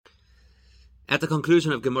At the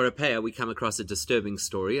conclusion of Gemara Peah, we come across a disturbing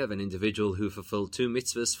story of an individual who fulfilled 2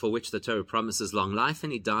 mitzvahs for which the Torah promises long life,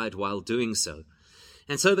 and he died while doing so.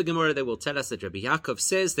 And so the Gemara there will tell us that Rabbi Yaakov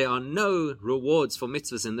says there are no rewards for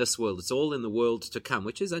mitzvahs in this world. It's all in the world to come,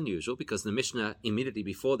 which is unusual because the Mishnah immediately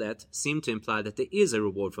before that seemed to imply that there is a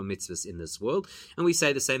reward for mitzvahs in this world, and we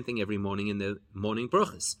say the same thing every morning in the morning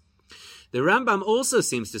brachas. The Rambam also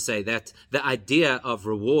seems to say that the idea of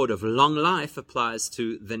reward of long life applies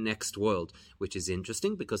to the next world, which is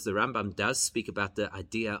interesting because the Rambam does speak about the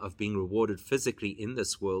idea of being rewarded physically in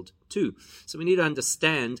this world too. So we need to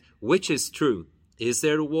understand which is true. Is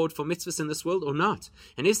there a reward for mitzvahs in this world or not?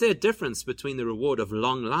 And is there a difference between the reward of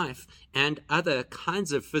long life and other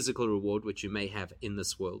kinds of physical reward which you may have in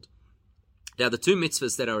this world? Now, the 2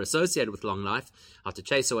 mitzvahs that are associated with long life are to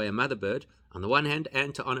chase away a mother bird on the one hand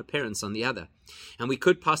and to honor parents on the other. And we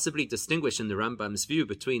could possibly distinguish in the Rambam's view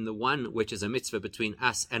between the one which is a mitzvah between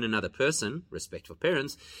us and another person, respect for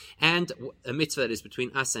parents, and a mitzvah that is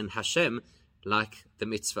between us and Hashem, like the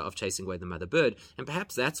mitzvah of chasing away the mother bird. And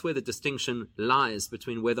perhaps that's where the distinction lies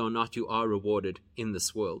between whether or not you are rewarded in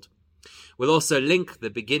this world. We'll also link the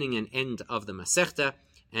beginning and end of the Masechta,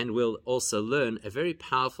 and we'll also learn a very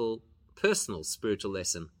powerful personal spiritual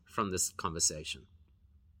lesson from this conversation.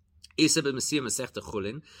 Isa b'Masiyah Masechta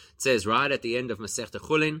Chulin says right at the end of Masechta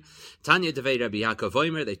Chulin, Tanya Devei Rabbi Yaakov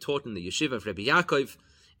Omer, they taught in the yeshiva of Rabbi Yaakov,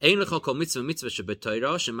 Ein lecha kol mitzvah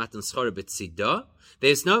sheb'Torah shematan schara b'tzidah.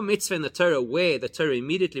 There's no mitzvah in the Torah where the Torah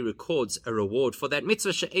immediately records a reward for that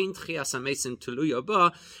mitzvah she'ein tchias hamesim tuluya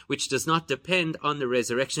ba, which does not depend on the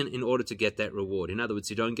resurrection in order to get that reward. In other words,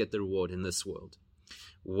 you don't get the reward in this world.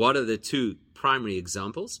 What are the 2 primary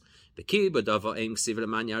examples? When it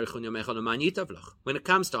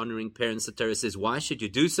comes to honoring parents, the Torah says, why should you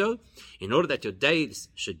do so? In order that your days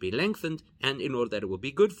should be lengthened and in order that it will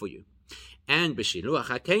be good for you. And b'shiluach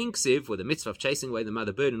hakein ksiv, with the mitzvah of chasing away the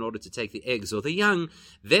mother bird in order to take the eggs or the young,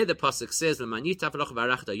 there the pasuk says,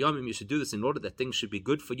 you should do this in order that things should be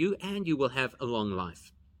good for you and you will have a long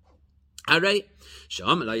life. Alright,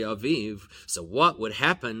 so what would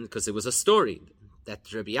happen, because it was a story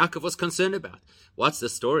that Rabbi Yaakov was concerned about. What's the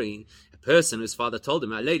story? A person whose father told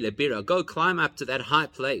him, go climb up to that high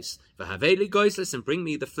place, and bring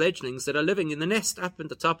me the fledglings that are living in the nest up at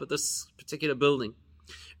the top of this particular building.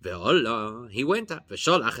 He went up,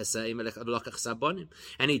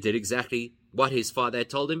 and he did exactly what his father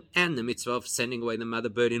had told him, and the mitzvah of sending away the mother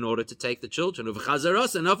bird in order to take the children.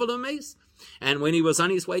 And when he was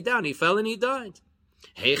on his way down, he fell and he died.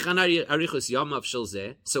 So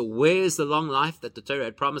where's the long life that the Torah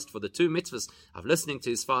had promised for the 2 mitzvahs of listening to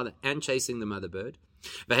his father and chasing the mother bird?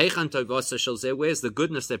 Where's the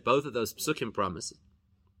goodness that both of those psukim promise?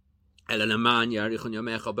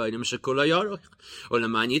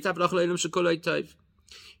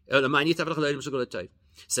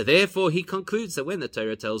 So therefore he concludes that when the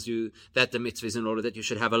Torah tells you that the mitzvah is in order that you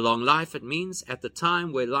should have a long life, it means at the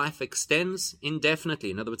time where life extends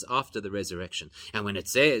indefinitely, in other words, after the resurrection. And when it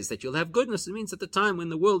says that you'll have goodness, it means at the time when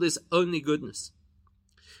the world is only goodness.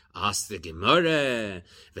 Ask the Gemara,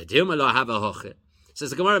 says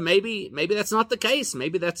the Gemara, maybe that's not the case.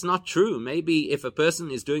 Maybe that's not true. Maybe if a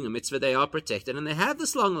person is doing a mitzvah, they are protected and they have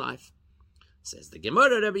this long life. Says the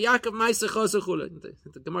Gemara, Rabbi Yaakov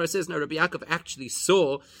the Gemara says, no, Rabbi Yaakov actually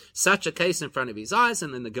saw such a case in front of his eyes,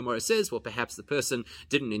 and then the Gemara says, well, perhaps the person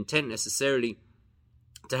didn't intend necessarily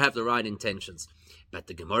to have the right intentions. But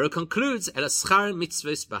the Gemara concludes, that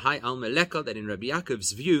in Rabbi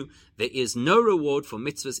Yaakov's view, there is no reward for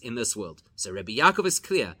mitzvahs in this world. So Rabbi Yaakov is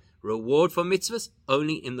clear, reward for mitzvahs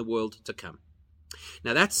only in the world to come.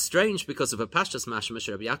 Now that's strange because of a Pashtas Mashmash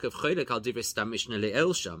Rabbi Yaakov Choylek al Divrei Stam Mishnah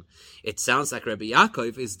Le'el Sham. It sounds like Rabbi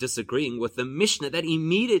Yaakov is disagreeing with the Mishnah that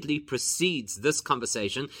immediately precedes this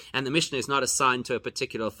conversation, and the Mishnah is not assigned to a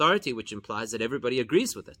particular authority, which implies that everybody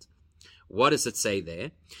agrees with it. What does it say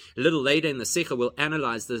there? A little later in the Sikha we'll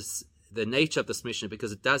analyze the nature of this Mishnah,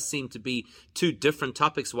 because it does seem to be 2 different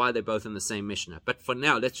topics, why they're both in the same Mishnah. But for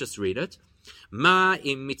now, let's just read it. Ma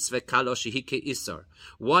im mitzvah kalo shehike isar.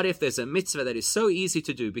 What if there's a mitzvah that is so easy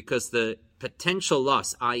to do because the potential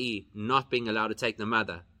loss, i.e. not being allowed to take the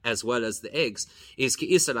mother as well as the eggs, is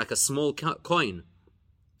ki isar, like a small coin.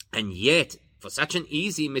 And yet, for such an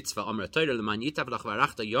easy mitzvah,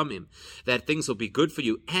 that things will be good for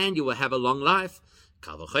you and you will have a long life,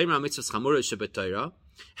 how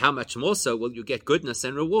much more so will you get goodness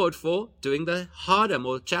and reward for doing the harder,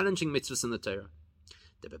 more challenging mitzvahs in the Torah?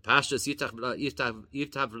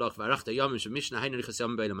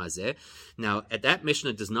 Now, at that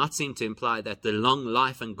Mishnah does not seem to imply that the long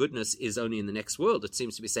life and goodness is only in the next world. It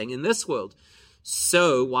seems to be saying in this world.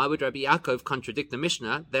 So why would Rabbi Yaakov contradict the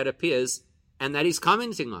Mishnah that appears and that he's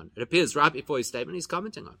commenting on. It appears right before his statement he's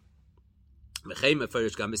commenting on. Then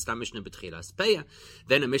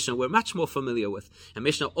a Mishnah we're much more familiar with. A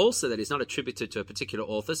Mishnah also that is not attributed to a particular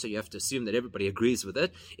author, so you have to assume that everybody agrees with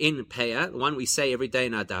it. In Peah, the one we say every day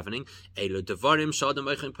in our davening, that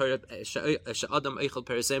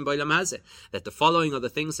the following are the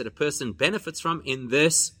things that a person benefits from in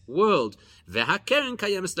this world. And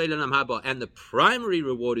the primary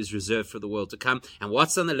reward is reserved for the world to come. And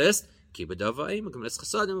what's on the list?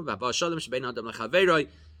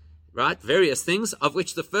 Right, various things, of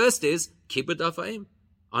which the first is kibud avayim,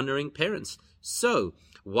 honoring parents. So,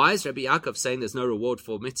 why is Rabbi Yaakov saying there's no reward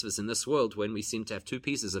for mitzvahs in this world when we seem to have two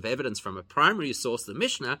pieces of evidence from a primary source, the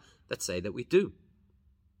Mishnah, that say that we do?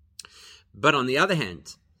 But on the other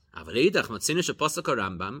hand,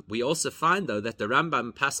 we also find, though, that the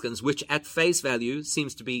Rambam paskins, which at face value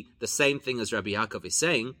seems to be the same thing as Rabbi Yaakov is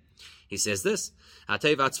saying, he says this, that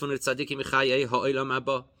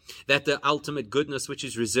the ultimate goodness which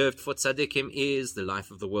is reserved for tzaddikim is the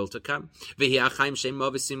life of the world to come.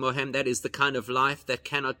 That is the kind of life that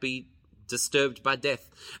cannot be disturbed by death.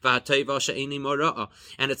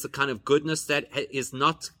 And it's the kind of goodness that is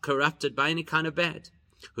not corrupted by any kind of bad.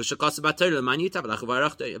 That's the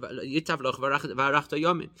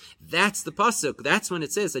pasuk. That's when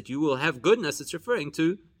it says that you will have goodness. It's referring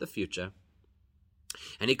to the future.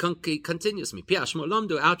 And he continues me.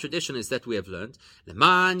 Our tradition is that we have learned that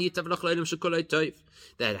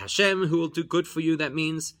Hashem, who will do good for you, that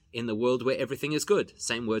means in the world where everything is good.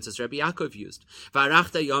 Same words as Rabbi Yaakov used. And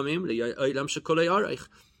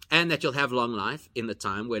that you'll have long life in the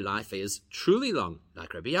time where life is truly long,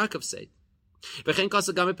 like Rabbi Yaakov said. And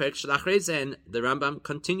the Rambam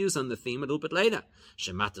continues on the theme a little bit later.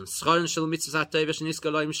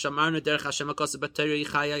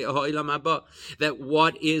 That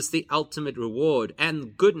what is the ultimate reward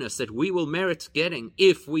and goodness that we will merit getting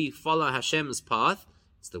if we follow Hashem's path?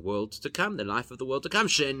 It's the world to come, the life of the world to come.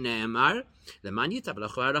 That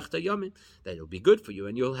it will be good for you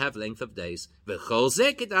and you'll have length of days.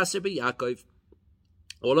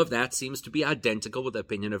 All of that seems to be identical with the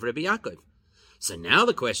opinion of Rabbi Yaakov. So now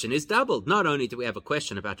the question is doubled. Not only do we have a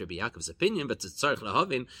question about Rabbi Yaakov's opinion, but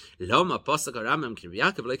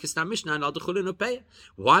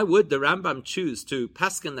why would the Rambam choose to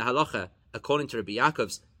paskin the halacha according to Rabbi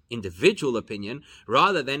Yaakov's individual opinion,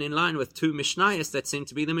 rather than in line with two Mishnayos that seem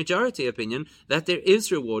to be the majority opinion, that there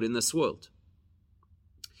is reward in this world?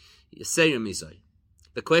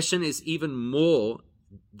 The question is even more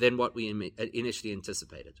than what we initially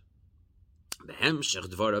anticipated. The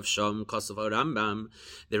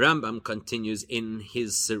Rambam continues in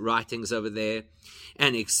his writings over there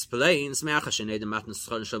and explains. He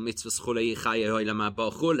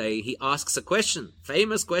asks a question,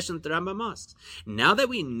 famous question that the Rambam asks. Now that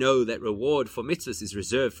we know that reward for mitzvahs is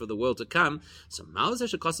reserved for the world to come, so why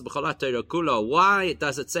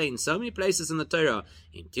does it say in so many places in the Torah,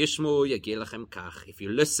 if you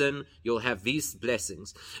listen, you'll have these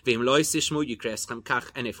blessings, and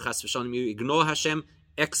if chas v'shalom you ignore Hashem,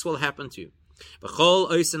 X will happen to you. That's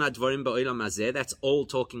all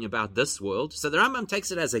talking about this world. So the Rambam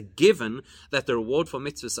takes it as a given that the reward for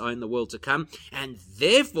mitzvahs are in the world to come, and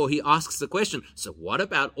therefore he asks the question, so what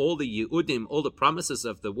about all the Yehudim, all the promises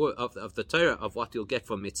of the Torah of what you'll get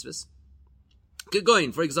for mitzvahs?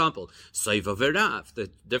 Going, for example, soiva v'rav, the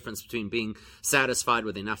difference between being satisfied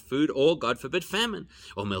with enough food or, God forbid, famine,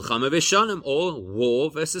 or milchama v'shalom, or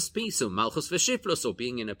war versus peace, or malchus v'shiflos, or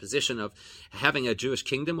being in a position of having a Jewish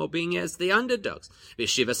kingdom or being as the underdogs,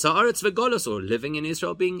 v'shiva sa'aretz v'golos, or living in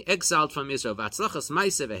Israel, being exiled from Israel, v'atzlachas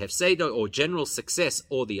ma'aseh v'hefsedo, or general success,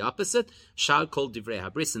 or the opposite, shal kol divrei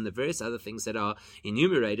habris, and the various other things that are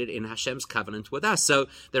enumerated in Hashem's covenant with us. So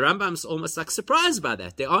the Rambam's almost like surprised by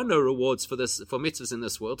that. There are no rewards for mitzvahs in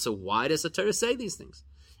this world, so why does the Torah say these things?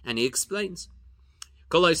 And he explains,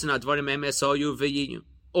 all of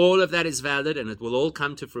that is valid and it will all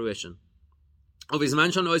come to fruition. If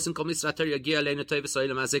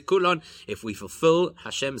we fulfill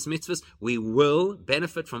Hashem's mitzvahs, we will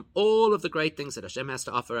benefit from all of the great things that Hashem has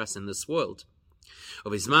to offer us in this world.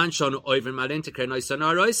 And if chas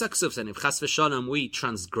v'shalom we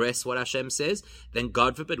transgress what Hashem says, then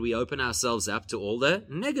God forbid we open ourselves up to all the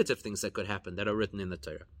negative things that could happen that are written in the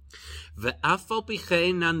Torah.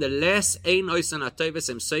 Nonetheless,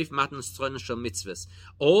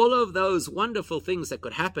 all of those wonderful things that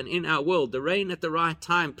could happen in our world, the rain at the right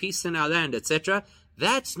time, peace in our land, etc.,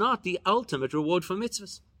 that's not the ultimate reward for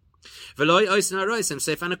mitzvahs. And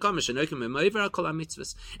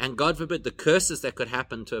God forbid the curses that could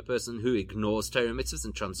happen to a person who ignores Torah mitzvahs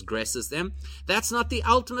and transgresses them. That's not the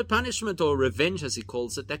ultimate punishment or revenge, as he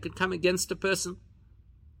calls it, that could come against a person.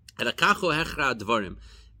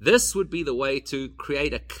 This would be the way to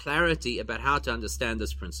create a clarity about how to understand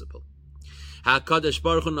this principle. Hashem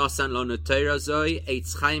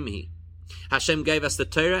gave us the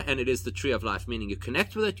Torah, and it is the tree of life, meaning you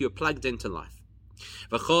connect with it, you're plugged into life.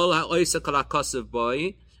 Anybody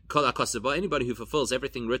who fulfills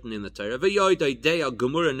everything written in the Torah,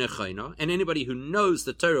 and anybody who knows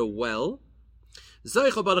the Torah well,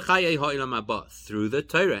 through the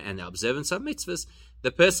Torah and the observance of mitzvahs,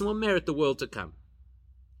 the person will merit the world to come.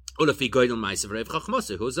 And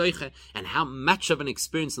how much of an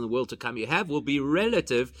experience in the world to come you have will be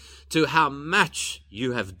relative to how much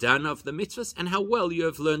you have done of the mitzvahs and how well you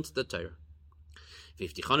have learned the Torah. And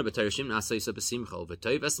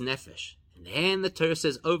then the Torah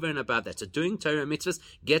says over and above that, so doing Torah mitzvahs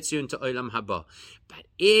gets you into Olam Haba. But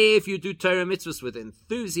if you do Torah mitzvahs with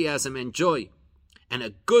enthusiasm and joy, and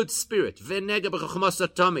a good spirit, and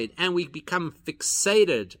we become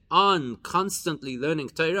fixated on constantly learning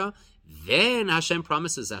Torah, then Hashem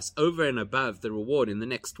promises us over and above the reward in the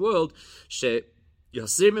next world, then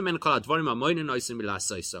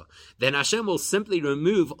Hashem will simply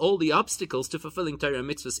remove all the obstacles to fulfilling Torah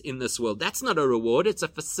mitzvahs in this world. That's not a reward, it's a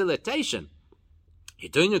facilitation. You're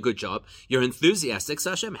doing a good job, you're enthusiastic,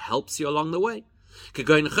 so Hashem helps you along the way. So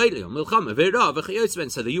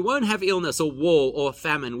that you won't have illness or war or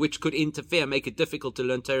famine which could interfere, make it difficult to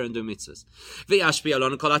learn Torah and do mitzvahs.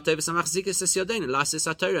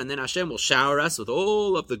 And then Hashem will shower us with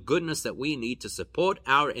all of the goodness that we need to support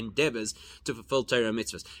our endeavors to fulfill Torah and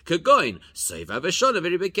mitzvahs.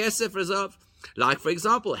 Like, for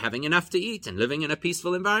example, having enough to eat and living in a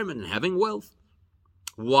peaceful environment and having wealth.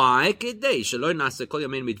 Why? So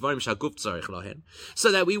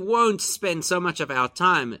that we won't spend so much of our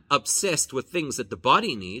time obsessed with things that the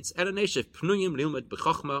body needs, but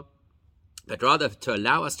rather to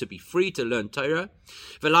allow us to be free to learn Torah,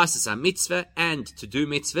 and to do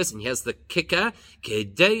mitzvahs. And here's the kicker,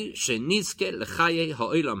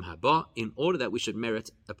 in order that we should merit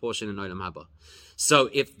a portion in Olam Haba. So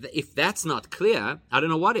if that's not clear, I don't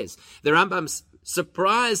know what is. The Rambam's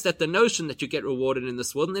surprised at the notion that you get rewarded in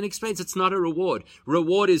this world, and then explains it's not a reward.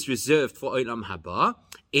 Reward is reserved for Olam Haba.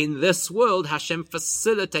 In this world, Hashem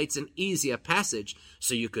facilitates an easier passage,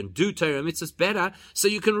 so you can do Torah mitzvahs better, so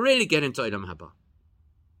you can really get into Olam Haba.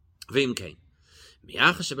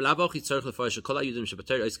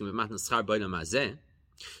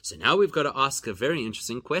 So now we've got to ask a very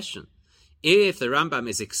interesting question. If the Rambam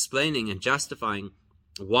is explaining and justifying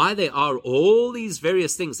why there are all these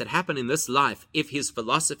various things that happen in this life, if his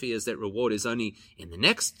philosophy is that reward is only in the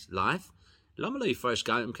next life,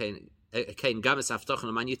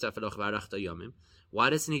 why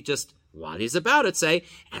doesn't he just, while he's about it, say,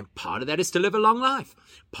 and part of that is to live a long life?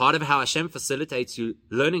 Part of how Hashem facilitates you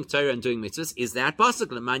learning Torah and doing mitzvahs is that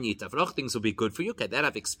possible. Things will be good for you. Okay, that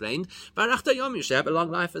I've explained. You should have a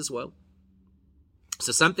long life as well.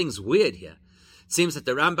 So something's weird here. It seems that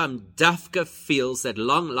the Rambam Dafka feels that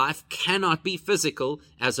long life cannot be physical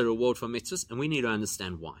as a reward for mitzvahs, and we need to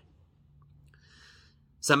understand why.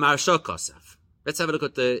 So Maharsha Kosav. Let's have a look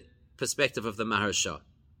at the perspective of the Maharsha.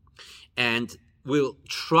 And we'll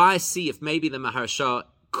try see if maybe the Maharsha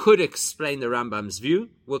could explain the Rambam's view.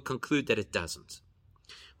 We'll conclude that it doesn't.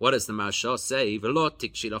 What does the Maharsha say? You, Rabbi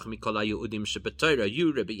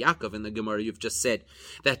Yaakov, in the Gemara, you've just said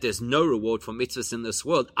that there's no reward for mitzvahs in this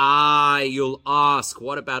world. You'll ask,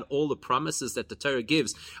 what about all the promises that the Torah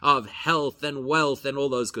gives of health and wealth and all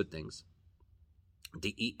those good things? So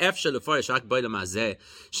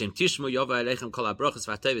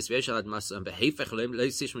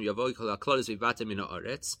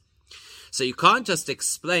you can't just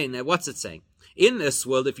explain what's it saying. In this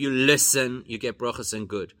world, if you listen, you get brachas and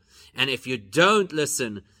good. And if you don't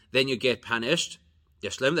listen, then you get punished.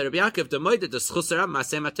 Because Rabbi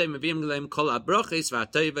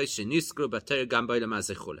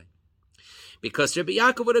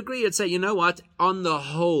Yaakov would agree and say, you know what? On the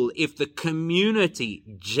whole, if the community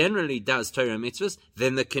generally does Torah mitzvahs,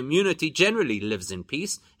 then the community generally lives in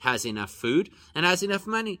peace, has enough food, and has enough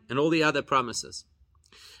money, and all the other promises.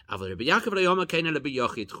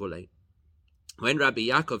 When Rabbi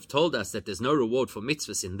Yaakov told us that there's no reward for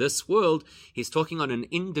mitzvahs in this world, he's talking on an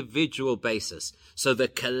individual basis. So the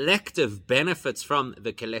collective benefits from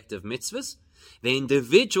the collective mitzvahs. The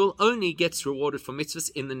individual only gets rewarded for mitzvahs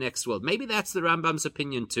in the next world. Maybe that's the Rambam's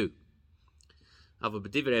opinion too. The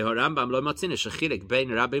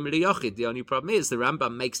only problem is the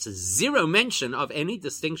Rambam makes zero mention of any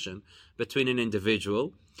distinction between an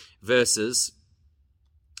individual versus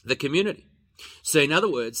the community. So in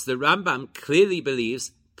other words, the Rambam clearly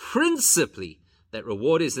believes principally that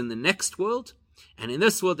reward is in the next world, and in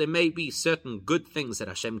this world there may be certain good things that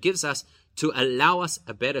Hashem gives us to allow us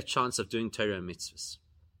a better chance of doing Torah and mitzvahs.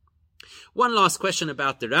 One last question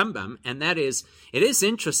about the Rambam, and that is, it is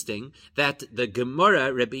interesting that the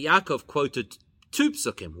Gemara, Rabbi Yaakov quoted two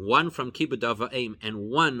psukim, one from Kibud Avayim and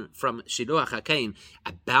one from Shiluach HaKain,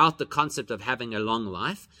 about the concept of having a long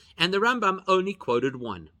life, and the Rambam only quoted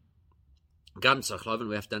one. We have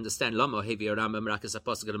to understand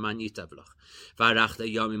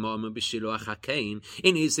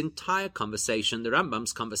in his entire conversation, the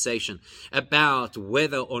Rambam's conversation about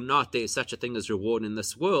whether or not there is such a thing as reward in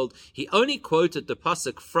this world, he only quoted the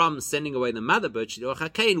pasuk from sending away the mother bird, Shiluach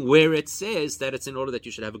HaKain, where it says that it's in order that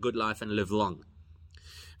you should have a good life and live long.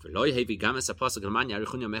 It's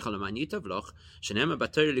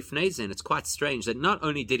quite strange that not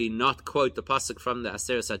only did he not quote the pasuk from the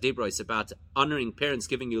Aseret HaDibros about honoring parents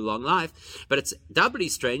giving you long life, but it's doubly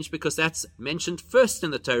strange because that's mentioned first in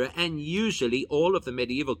the Torah, and usually all of the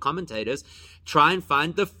medieval commentators try and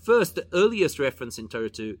find the earliest reference in Torah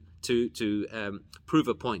to prove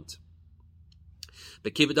a point.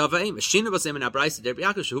 And besides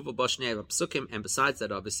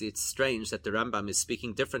that, obviously, it's strange that the Rambam is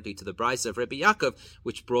speaking differently to the Brisa of Rabbi Yaakov,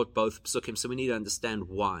 which brought both psukim, so we need to understand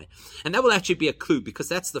why. And that will actually be a clue, because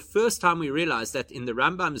that's the first time we realize that in the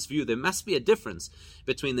Rambam's view, there must be a difference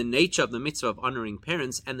between the nature of the mitzvah of honoring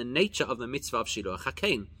parents and the nature of the mitzvah of Shiluach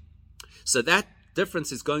HaKain. So that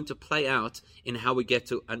difference is going to play out in how we get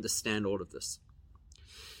to understand all of this.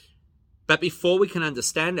 But before we can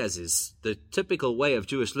understand, as is the typical way of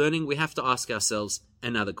Jewish learning, we have to ask ourselves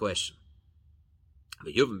another question.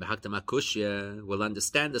 We'll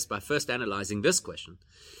understand this by first analyzing this question.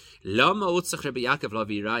 If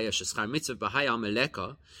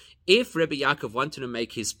Rabbi Yaakov wanted to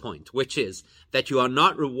make his point, which is that you are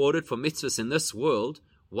not rewarded for mitzvahs in this world,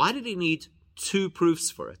 why did he need two proofs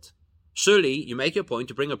for it? Surely you make your point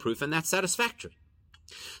to bring a proof and that's satisfactory.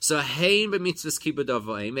 So, why did Rabbi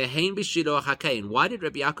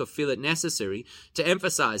Yaakov feel it necessary to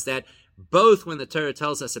emphasize that both when the Torah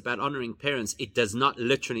tells us about honoring parents, it does not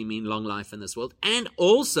literally mean long life in this world, and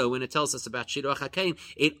also when it tells us about Shiluach HaKain,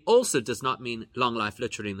 it also does not mean long life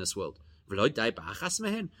literally in this world?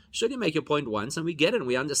 Should you make your point once and we get it and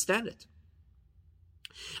we understand it?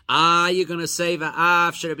 You're going to say,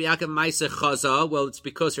 well, it's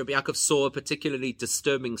because Rabbi Yaakov saw a particularly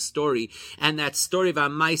disturbing story, and that story of it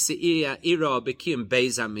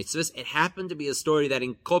happened to be a story that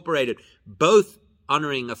incorporated both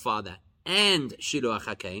honoring a father and Shiluach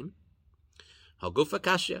HaKain.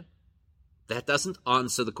 That doesn't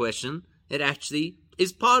answer the question. It actually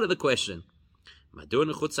is part of the question. Why did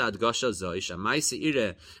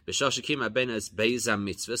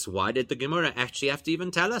the Gemara actually have to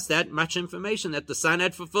even tell us that much information, that the son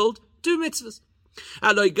had fulfilled two mitzvahs?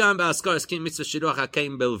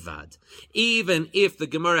 Even if the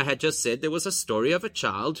Gemara had just said there was a story of a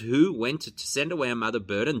child who went to send away a mother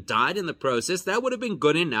bird and died in the process, that would have been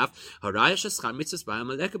good enough. Would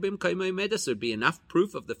be enough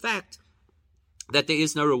proof of the fact that there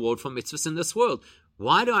is no reward for mitzvahs in this world.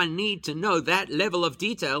 Why do I need to know that level of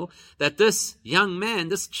detail that this young man,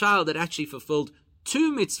 this child, had actually fulfilled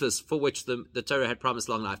two mitzvahs for which the Torah had promised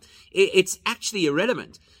long life? It's actually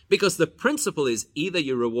irrelevant, because the principle is either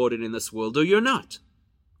you're rewarded in this world or you're not.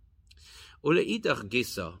 Or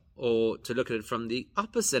to look at it from the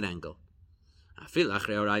opposite angle.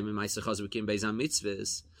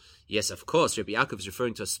 Yes, of course, Rabbi Yaakov is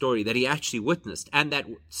referring to a story that he actually witnessed, and that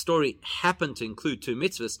story happened to include two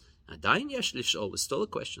mitzvahs. Was still a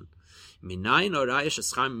question. How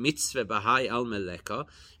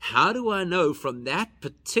do I know from that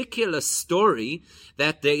particular story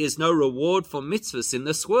that there is no reward for mitzvahs in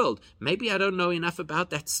this world? Maybe I don't know enough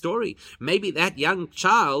about that story. Maybe that young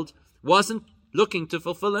child wasn't looking to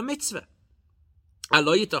fulfill a mitzvah.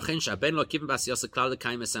 Maybe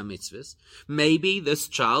this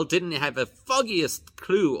child didn't have a foggiest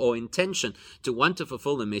clue or intention to want to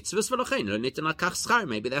fulfill the mitzvahs.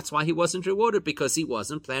 Maybe that's why he wasn't rewarded, because he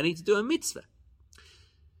wasn't planning to do a mitzvah.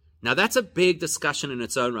 Now that's a big discussion in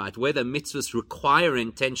its own right, whether mitzvahs require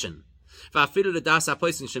intention. Even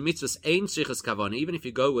if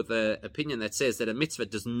you go with the opinion that says that a mitzvah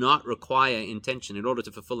does not require intention in order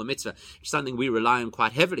to fulfill a mitzvah, which is something we rely on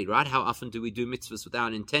quite heavily, right? How often do we do mitzvahs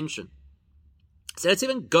without intention? So let's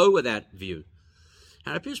even go with that view.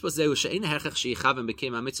 You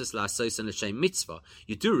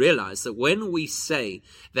do realize that when we say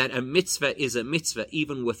that a mitzvah is a mitzvah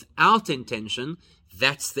even without intention,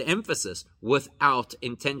 that's the emphasis, without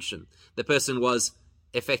intention. The person was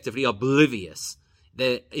effectively oblivious.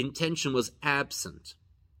 The intention was absent.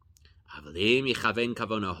 But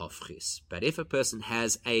if a person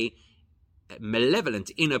has a malevolent,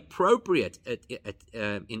 inappropriate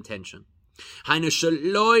intention,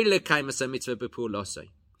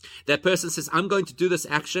 that person says, I'm going to do this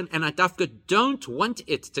action and I don't want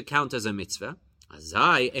it to count as a mitzvah,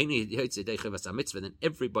 then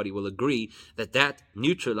everybody will agree that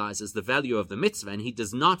neutralizes the value of the mitzvah and he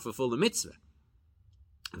does not fulfill the mitzvah.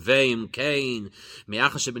 ואם כן,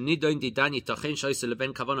 מאחר שבנידון דידן ייתכן שאיסו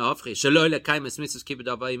לבין כוונה הופכי, שלא לקיים את מצוות כיבוד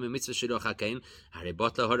אב ואם ומצוות שילוח הקין, הרי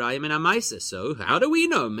בוטלה הוראה מן המעשה. So, how do we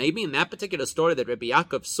know? Maybe in that particular story that Rabbi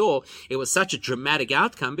Yaakov saw, it was such a dramatic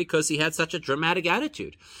outcome because he had such a dramatic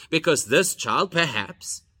attitude. Because this child,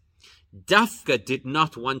 perhaps, Dafka did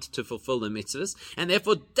not want to fulfill the mitzvahs, and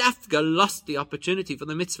therefore Dafka lost the opportunity for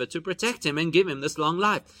the mitzvah to protect him and give him this long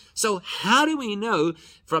life. So how do we know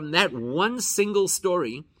from that one single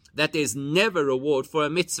story that there's never reward for a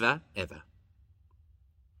mitzvah ever?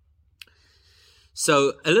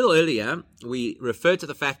 So a little earlier, we referred to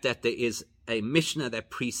the fact that there is a Mishnah that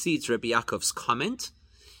precedes Rabbi Yaakov's comment.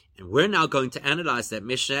 And we're now going to analyze that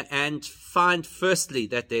Mishnah and find, firstly,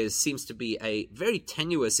 that there seems to be a very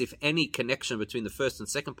tenuous, if any, connection between the first and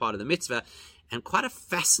second part of the mitzvah, and quite a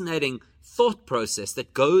fascinating thought process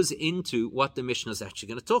that goes into what the Mishnah is actually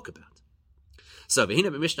going to talk about. So,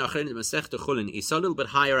 Mishnah is a little bit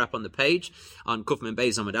higher up on the page, on Kuf Mem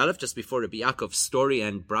Beis Amud Aleph, just before Rabbi Yaakov's story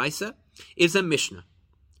and Brisa, is a Mishnah.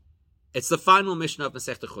 It's the final Mishnah of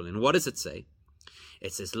Masechta Chulin. What does it say?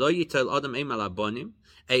 It says, Lo yitel adam eim al abonim.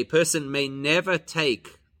 A person may never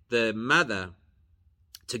take the mother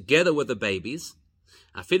together with the babies,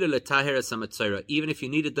 even if you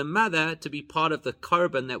needed the mother to be part of the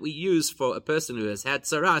korban that we use for a person who has had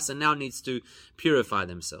tzaras and now needs to purify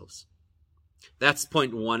themselves. That's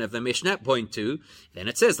point one of the Mishnah. Point two, then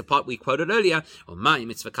it says, the part we quoted earlier, wow,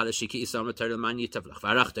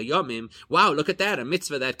 look at that, a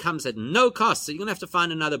mitzvah that comes at no cost, so you're going to have to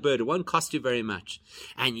find another bird. It won't cost you very much.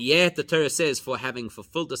 And yet the Torah says, for having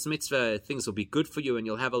fulfilled this mitzvah, things will be good for you and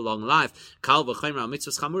you'll have a long life. How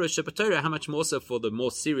much more so for the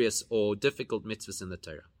more serious or difficult mitzvahs in the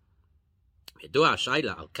Torah?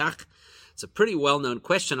 It's a pretty well-known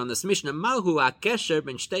question on this Mishnah.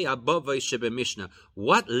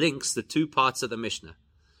 What links the two parts of the Mishnah?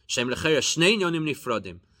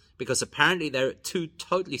 Because apparently they're two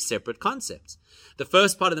totally separate concepts. The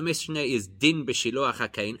first part of the Mishnah is din b'shiluach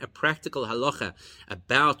hakein, a practical halacha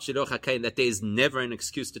about shiluach hakein, that there is never an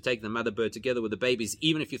excuse to take the mother bird together with the babies,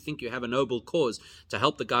 even if you think you have a noble cause to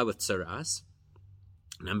help the guy with tzaras.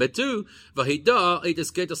 Number two, an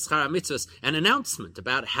announcement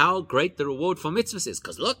about how great the reward for mitzvahs is.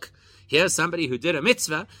 Because look, here's somebody who did a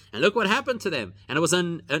mitzvah, and look what happened to them. And it was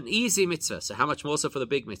an easy mitzvah, so how much more so for the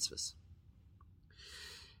big mitzvahs?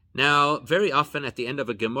 Now, very often at the end of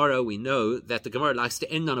a Gemara, we know that the Gemara likes to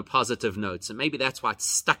end on a positive note. So maybe that's why it's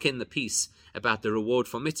stuck in the piece about the reward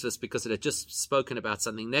for mitzvahs, because it had just spoken about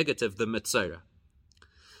something negative, the mitzvah.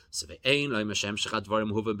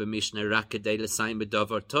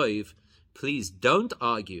 Please don't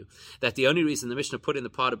argue that the only reason the Mishnah put in the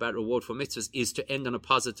part about reward for mitzvahs is to end on a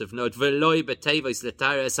positive note, so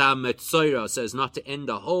as not to end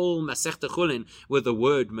the whole Masechta Chulin with the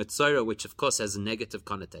word mitzvah, which of course has a negative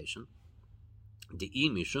connotation.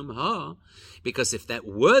 Because if that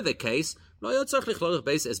were the case,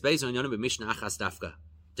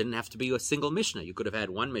 didn't have to be a single Mishnah. You could have had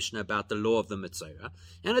one Mishnah about the law of the mitzvah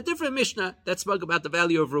and a different Mishnah that spoke about the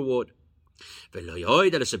value of reward.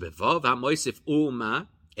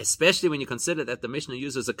 Especially when you consider that the Mishnah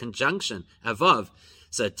uses a conjunction, avav.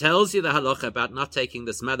 So it tells you the halacha about not taking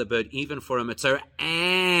this mother bird even for a mitzvah,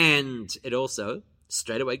 and it also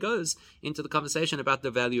straight away goes into the conversation about the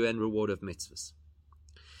value and reward of mitzvahs.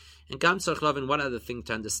 And Gam Tzorch one other thing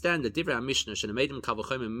to understand, the Divrei HaMishnah, Shenemedim Kal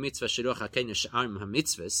V'chomer Mitzvah Shiluach HaKein She'arim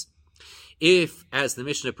HaMitzvahs, if, as the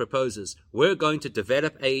Mishnah proposes, we're going to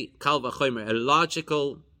develop a Kal V'chomer, a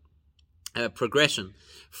logical progression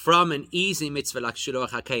from an easy mitzvah like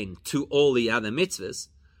Shiluach HaKein to all the other mitzvahs,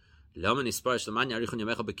 well,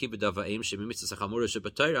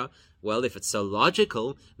 if it's so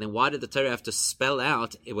logical, then why did the Torah have to spell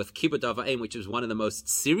out with Kibud Avayim, which is one of the most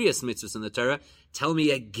serious mitzvahs in the Torah, tell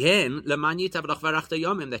me again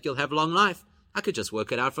that you'll have long life? I could just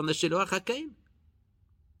work it out from the Shiluach HaKein.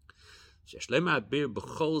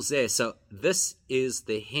 So this is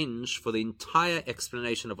the hinge for the entire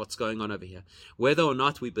explanation of what's going on over here. Whether or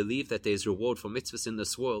not we believe that there's reward for mitzvahs in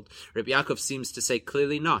this world, Rabbi Yaakov seems to say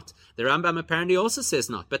clearly not. The Rambam apparently also says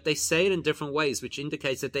not, but they say it in different ways, which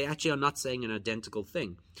indicates that they actually are not saying an identical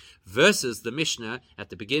thing. Versus the Mishnah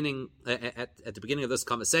at the beginning at the beginning of this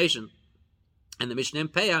conversation, and the Mishnah in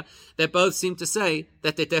Peah, they both seem to say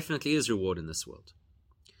that there definitely is reward in this world.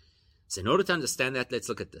 So in order to understand that, let's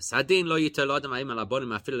look at this. Let's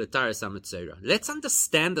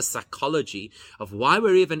understand the psychology of why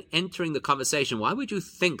we're even entering the conversation. Why would you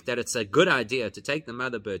think that it's a good idea to take the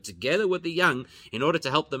mother bird together with the young in order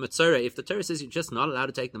to help the Metzora if the Torah says you're just not allowed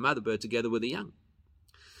to take the mother bird together with the young?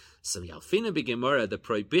 So Yalfina b'Gemara, the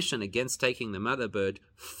prohibition against taking the mother bird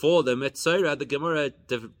for the Metzora, the Gemara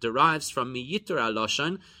derives from Miyitra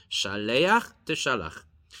Loshan, Shaleach Teshalach.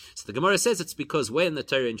 So the Gemara says it's because when the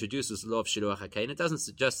Torah introduces the law of Shiluach HaKein, it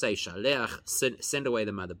doesn't just say Shaleach, send away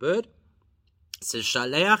the mother bird. It says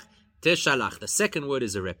Shaleach Teshalach. The second word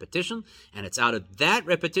is a repetition, and it's out of that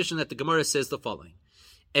repetition that the Gemara says the following.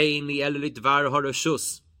 Ein li elu lidvar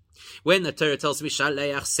horoshus. When the Torah tells me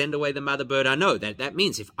Shaleach, send away the mother bird, I know that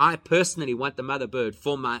means if I personally want the mother bird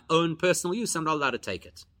for my own personal use, I'm not allowed to take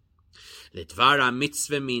it. Litvara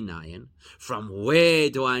mitzvah minayin. From where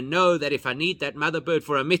do I know that if I need that mother bird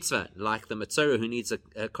for a mitzvah, like the Metzora who needs a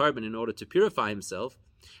korban in order to purify himself,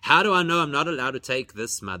 how do I know I'm not allowed to take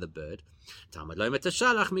this mother bird? That's why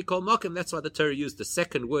the Torah used the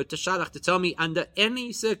second word, teshalach, to tell me under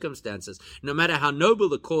any circumstances, no matter how noble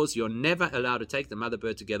the cause, you're never allowed to take the mother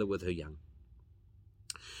bird together with her young.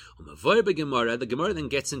 The Gemara then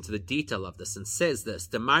gets into the detail of this and says this.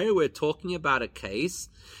 The Mari, we're talking about a case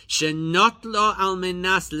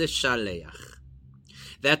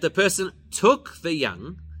that the person took the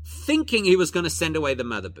young thinking he was going to send away the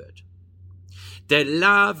mother bird.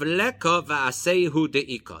 Now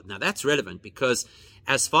that's relevant because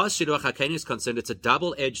as far as Shiluach HaKein is concerned, it's a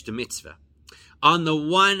double-edged mitzvah. On the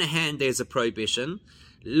one hand, there's a prohibition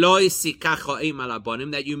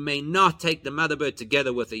that you may not take the mother bird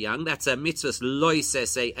together with the young. That's a mitzvah,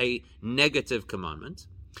 a negative commandment.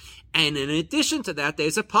 And in addition to that,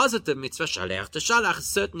 there's a positive mitzvah, shaleach teshalach,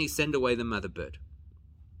 certainly send away the mother bird.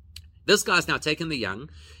 This guy's now taken the young,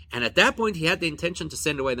 and at that point he had the intention to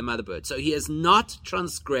send away the mother bird. So he has not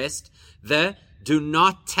transgressed the do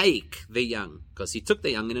not take the young, because he took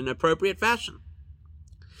the young in an appropriate fashion.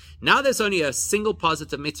 Now there's only a single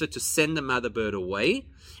positive mitzvah to send the mother bird away,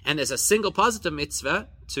 and there's a single positive mitzvah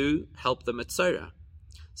to help the Metzora.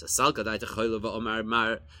 So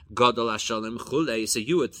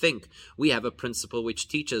you would think we have a principle which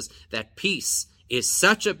teaches that peace is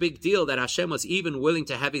such a big deal that Hashem was even willing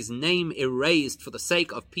to have his name erased for the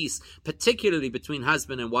sake of peace, particularly between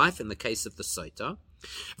husband and wife in the case of the Soita.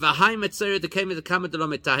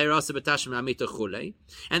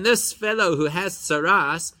 And this fellow who has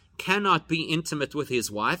tsaras cannot be intimate with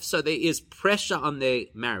his wife, so there is pressure on their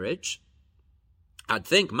marriage. I'd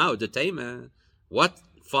think, what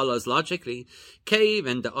follows logically,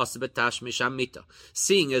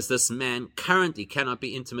 seeing as this man currently cannot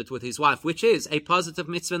be intimate with his wife, which is a positive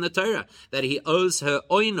mitzvah in the Torah, that he owes her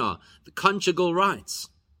oina, the conjugal rights.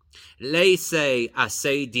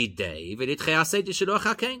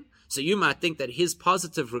 So you might think that his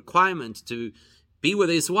positive requirement to be with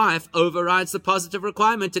his wife overrides the positive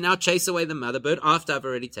requirement to now chase away the mother bird after I've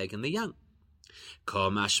already taken the young.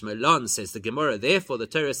 Komash Melon, says the Gemara, therefore the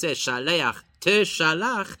Torah says, Shaleach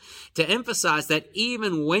teshalach, to emphasize that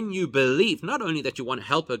even when you believe, not only that you want to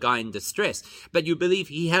help a guy in distress, but you believe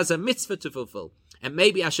he has a mitzvah to fulfill, and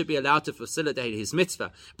maybe I should be allowed to facilitate his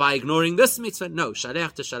mitzvah by ignoring this mitzvah. No,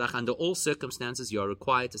 Shaleach teshalach, under all circumstances you are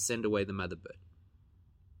required to send away the mother bird.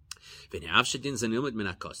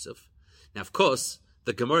 Now, of course,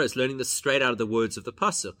 the Gemara is learning this straight out of the words of the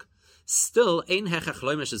pasuk. Still, in spite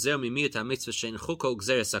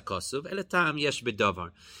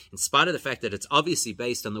of the fact that it's obviously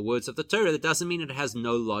based on the words of the Torah, that doesn't mean it has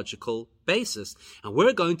no logical basis. And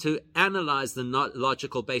we're going to analyze the not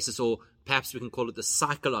logical basis, or perhaps we can call it the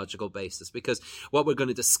psychological basis, because what we're going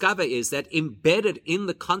to discover is that embedded in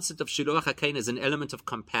the concept of Shiluach HaKein is an element of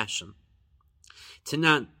compassion.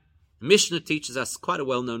 Tanan, Mishnah teaches us, quite a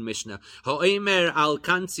well-known Mishnah. If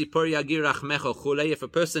a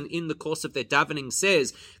person in the course of their davening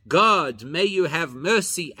says, God, may you have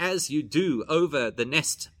mercy as you do over the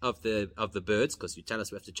nest of the birds, because you tell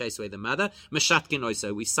us we have to chase away the mother, meshatkin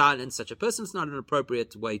oiso, we silence such a person. It's not an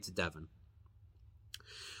appropriate way to daven.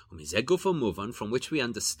 From which we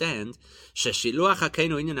understand that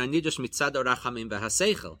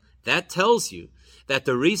that tells you that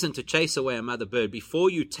the reason to chase away a mother bird before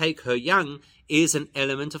you take her young is an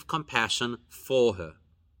element of compassion for her.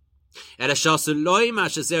 It's just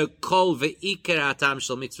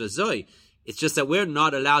that we're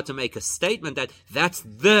not allowed to make a statement that that's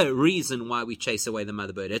the reason why we chase away the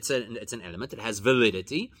mother bird. It's an element that has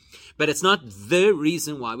validity, but it's not the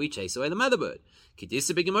reason why we chase away the mother bird. As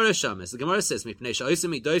the Gemara says,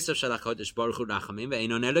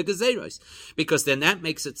 because then that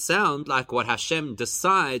makes it sound like what Hashem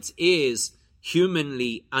decides is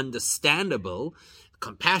humanly understandable,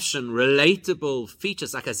 compassion, relatable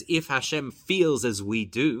features, like as if Hashem feels as we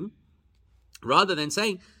do, rather than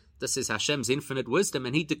saying this is Hashem's infinite wisdom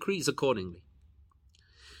and He decrees accordingly.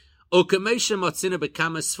 We find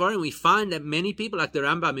that many people, like the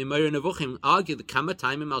Rambam in Moreh Nevuchim, argue that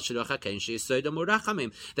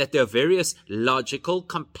there are various logical,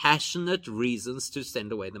 compassionate reasons to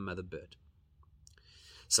send away the mother bird.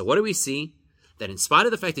 So what do we see? That in spite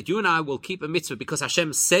of the fact that you and I will keep a mitzvah because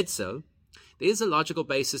Hashem said so, there is a logical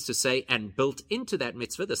basis to say, and built into that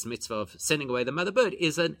mitzvah, this mitzvah of sending away the mother bird,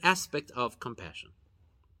 is an aspect of compassion.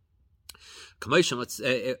 Now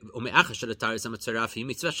here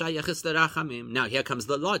comes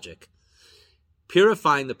the logic.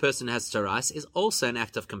 Purifying the person who has taras is also an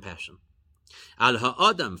act of compassion. Al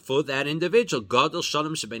ha'adam, for that individual, gadol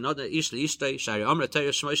shalom shebein ish liishtay shari amra teir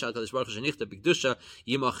shmoish al kadosh baruch hu shenichta b'kedusha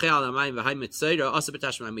yimoche al hamayim v'hay mitzayra asa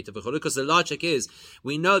b'tashma amita v'cholu. Because the logic is,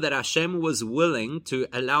 we know that Hashem was willing to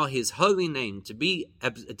allow His holy name to be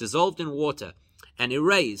dissolved in water and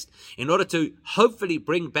erased in order to hopefully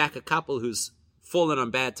bring back a couple who's fallen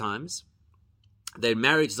on bad times. Their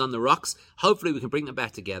marriage is on the rocks. Hopefully we can bring them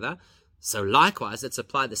back together. So likewise, let's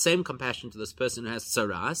apply the same compassion to this person who has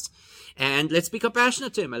tzaras, and let's be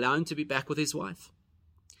compassionate to him, allow him to be back with his wife.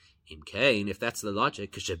 If that's the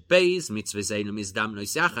logic, if the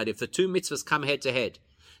two mitzvahs come head to head,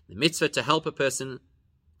 the mitzvah to help a person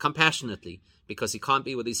compassionately because he can't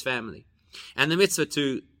be with his family, and the mitzvah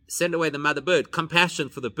to send away the mother bird, compassion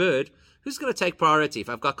for the bird, who's going to take priority? If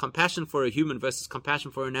I've got compassion for a human versus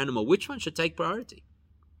compassion for an animal, which one should take priority?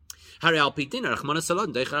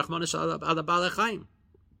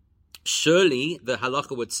 Surely the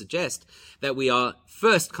halacha would suggest that we are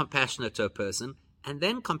first compassionate to a person and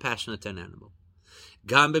then compassionate to an animal.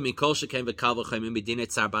 From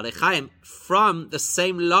the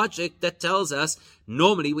same logic that tells us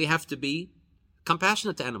normally we have to be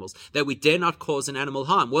compassionate to animals, that we dare not cause an animal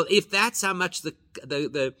harm. Well, if that's how much the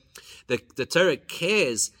Torah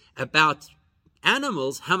cares about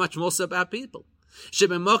animals, how much more so about people? If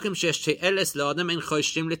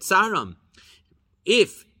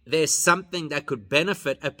there's something that could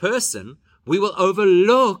benefit a person, we will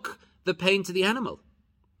overlook the pain to the animal.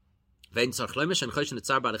 As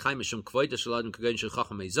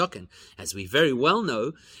we very well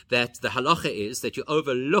know, that the halacha is that you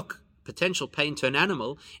overlook potential pain to an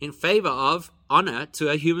animal in favor of honor to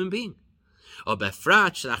a human being.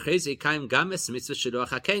 Especially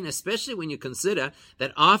when you consider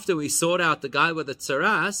that after we sort out the guy with the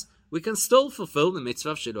tzaras, we can still fulfill the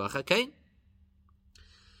mitzvah of Shiluach HaKein.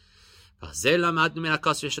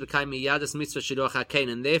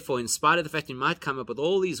 And therefore, in spite of the fact you might come up with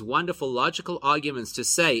all these wonderful logical arguments to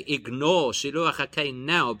say, ignore Shiluach HaKein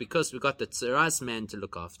now because we've got the tzaras man to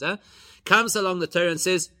look after, comes along the Torah and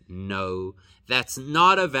says, no, that's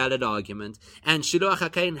not a valid argument, and Shiluach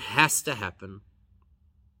HaKein has to happen.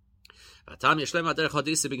 And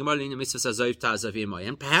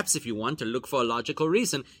perhaps if you want to look for a logical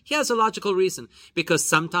reason, here's a logical reason. Because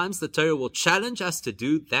sometimes the Torah will challenge us to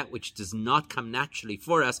do that which does not come naturally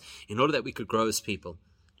for us in order that we could grow as people.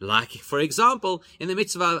 Like, for example, in the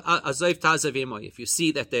mitzvah Azov Tazav Yemoy, if you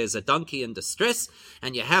see that there's a donkey in distress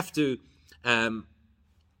and you have to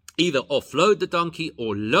either offload the donkey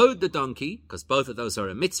or load the donkey, because both of those are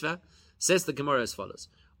a mitzvah, says the Gemara as follows.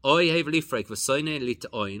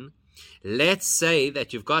 Let's say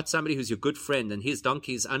that you've got somebody who's your good friend and his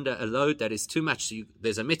donkey is under a load that is too much, so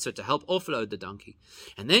there's a mitzvah to help offload the donkey.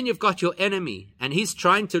 And then you've got your enemy and he's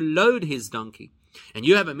trying to load his donkey. And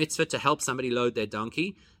you have a mitzvah to help somebody load their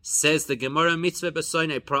donkey. Says the Gemara, mitzvah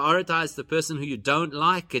b'soine, prioritize the person who you don't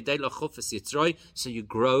like, so you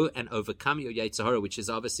grow and overcome your Yetzer Hara, which is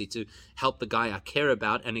obviously to help the guy I care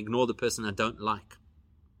about and ignore the person I don't like.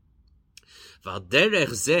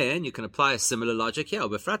 And you can apply a similar logic here.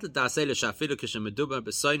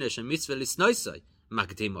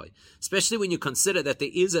 Especially when you consider that there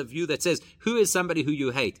is a view that says, who is somebody who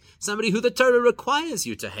you hate? Somebody who the Torah requires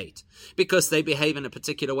you to hate because they behave in a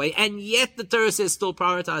particular way, and yet the Torah says still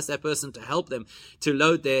prioritize that person to help them to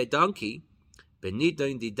load their donkey.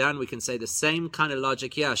 Benidoin didan, we can say the same kind of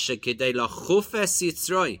logic here.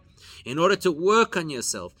 In order to work on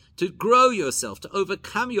yourself, to grow yourself, to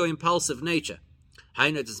overcome your impulsive nature.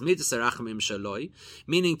 Meaning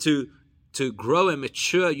to grow and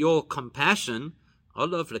mature your compassion. The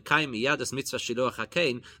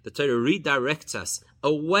Torah redirects us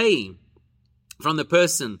away from the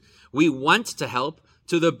person we want to help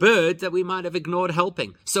to the bird that we might have ignored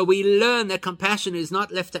helping. So we learn that compassion is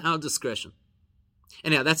not left to our discretion.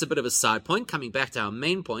 Anyhow, that's a bit of a side point. Coming back to our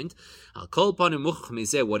main point,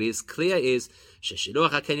 what is clear is Shiluach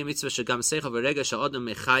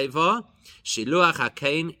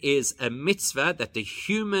HaKain is a mitzvah that the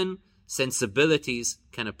human sensibilities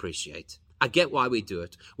can appreciate. I get why we do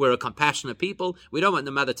it. We're a compassionate people. We don't want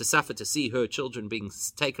the mother to suffer to see her children being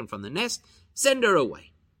taken from the nest. Send her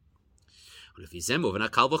away.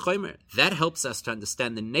 That helps us to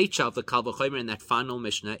understand the nature of the Kal V'chomer in that final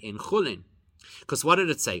Mishnah in Chulin. Because what did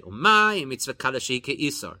it say?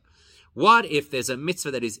 What if there's a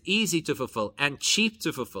mitzvah that is easy to fulfill and cheap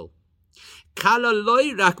to fulfill? It's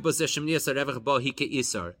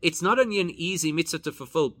not only an easy mitzvah to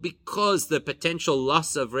fulfill because the potential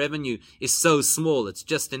loss of revenue is so small, it's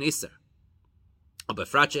just an isser.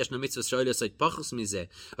 Because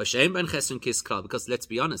let's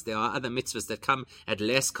be honest, there are other mitzvahs that come at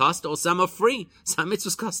less cost, or some are free. Some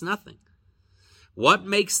mitzvahs cost nothing. What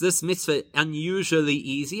makes this mitzvah unusually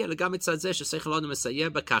easy?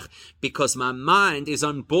 Because my mind is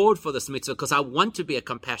on board for this mitzvah, because I want to be a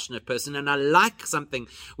compassionate person and I like something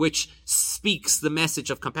which speaks the message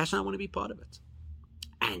of compassion. I want to be part of it.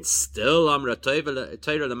 And still, the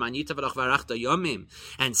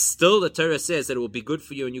Torah says that it will be good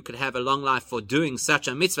for you and you could have a long life for doing such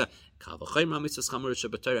a mitzvah. How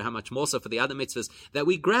much more so for the other mitzvahs that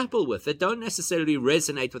we grapple with, that don't necessarily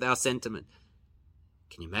resonate with our sentiment.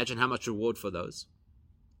 Can you imagine how much reward for those?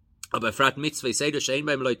 Especially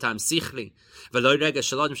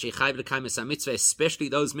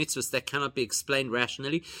those mitzvahs that cannot be explained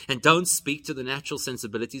rationally and don't speak to the natural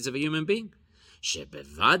sensibilities of a human being. For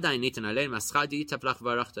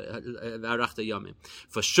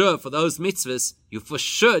sure, for those mitzvahs, you for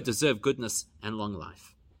sure deserve goodness and long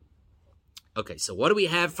life. Okay, so what do we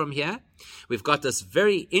have from here? We've got this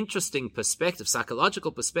very interesting perspective,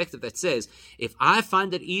 psychological perspective that says, if I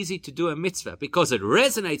find it easy to do a mitzvah because it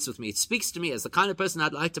resonates with me, it speaks to me as the kind of person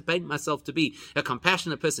I'd like to paint myself to be, a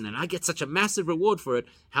compassionate person, and I get such a massive reward for it,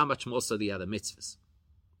 how much more so the other mitzvahs?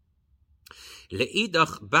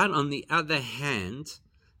 But on the other hand,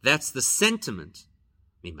 that's the sentiment.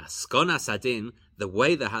 Mimaskonas adin, the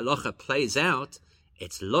way the halacha plays out,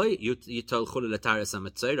 it's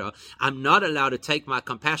I'm not allowed to take my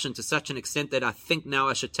compassion to such an extent that I think now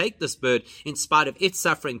I should take this bird in spite of its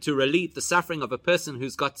suffering to relieve the suffering of a person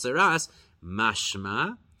who's got tzaras.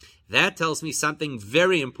 Mashma. That tells me something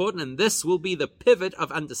very important, and this will be the pivot of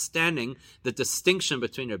understanding the distinction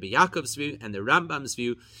between Rabbi Yaakov's view and the Rambam's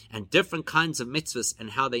view, and different kinds of mitzvahs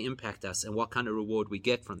and how they impact us and what kind of reward we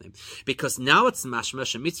get from them. Because now it's mashma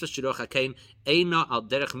shemitzvah shiluach hakein eina al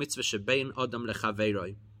derech mitzvah shebein adam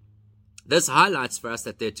lechaveiroi. This highlights for us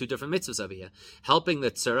that there are two different mitzvahs over here. Helping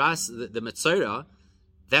the tzaras, the mitzvah,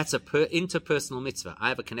 that's a interpersonal mitzvah. I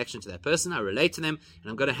have a connection to that person, I relate to them, and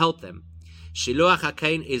I'm going to help them. Shiluach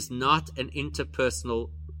HaKain is not an interpersonal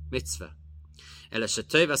mitzvah.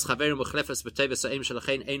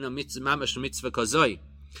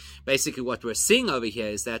 Basically, what we're seeing over here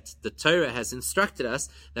is that the Torah has instructed us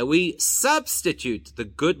that we substitute the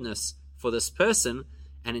goodness for this person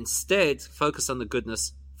and instead focus on the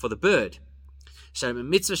goodness for the bird.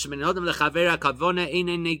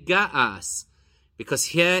 Because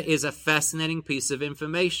here is a fascinating piece of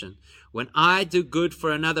information. When I do good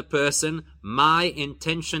for another person, my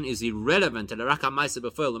intention is irrelevant.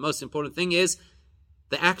 The most important thing is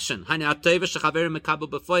the action. The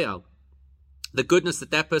goodness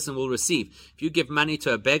that person will receive. If you give money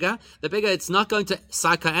to a beggar, the beggar, it's not going to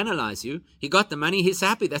psychoanalyze you. He got the money, he's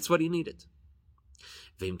happy, that's what he needed.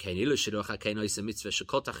 So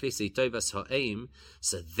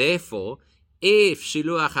therefore, if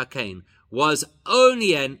Shiluach HaKain was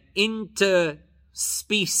only an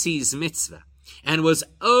interspecies mitzvah and was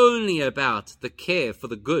only about the care for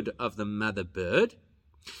the good of the mother bird,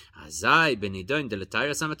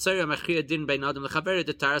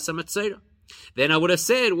 then I would have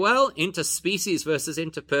said, well, interspecies versus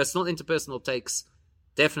interpersonal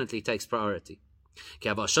definitely takes priority.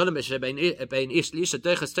 Because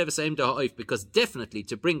definitely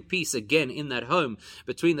to bring peace again in that home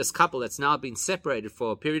between this couple that's now been separated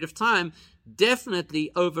for a period of time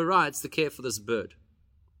definitely overrides the care for this bird.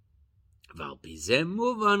 Now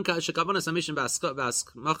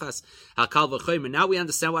we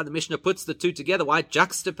understand why the Mishnah puts the two together, why it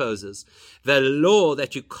juxtaposes the law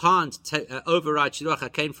that you can't override Shiluach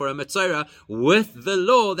HaKein for a Metzora with the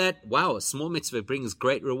law that, wow, a small mitzvah brings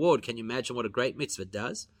great reward. Can you imagine what a great mitzvah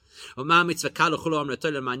does? Why the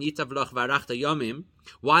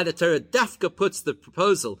Torah dafka puts the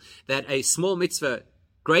proposal that a small mitzvah,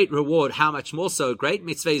 great reward, how much more so, great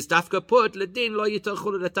mitzvah is dafka put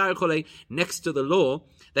next to the law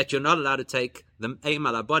that you're not allowed to take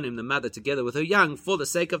the mother together with her young for the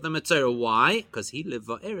sake of the Metzora. Why? Because he lived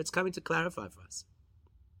va'er. It's coming to clarify for us.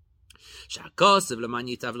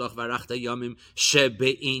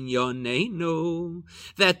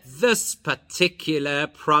 That this particular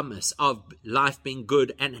promise of life being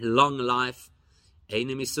good and long life is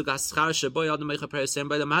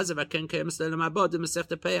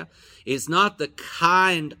not the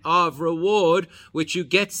kind of reward which you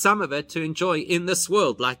get some of it to enjoy in this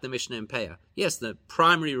world, like the Mishnah in Peah. Yes, the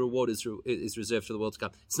primary reward is reserved for the world to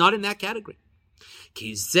come. It's not in that category.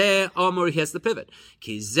 Here's the pivot.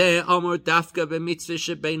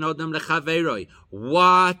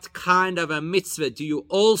 What kind of a mitzvah do you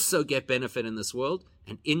also get benefit in this world?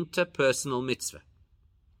 An interpersonal mitzvah.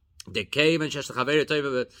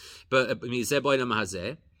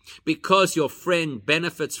 Because your friend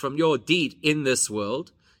benefits from your deed in this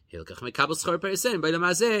world, so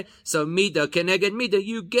mida keneged mida,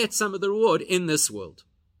 you get some of the reward in this world.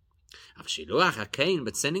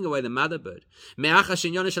 But sending away the mother bird, the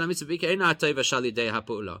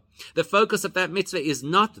focus of that mitzvah is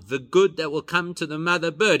not the good that will come to the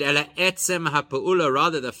mother bird,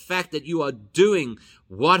 rather the fact that you are doing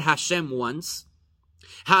what Hashem wants.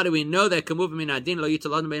 How do we know that?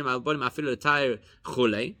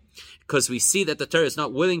 Because we see that the Torah is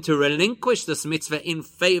not willing to relinquish this mitzvah in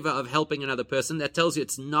favor of helping another person. That tells you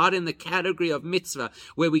it's not in the category of mitzvah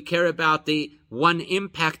where we care about the one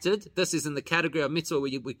impacted. This is in the category of mitzvah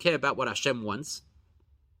where we care about what Hashem wants.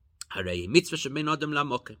 The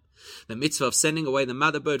mitzvah of sending away the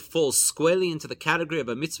mother bird falls squarely into the category of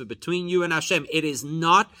a mitzvah between you and Hashem. It is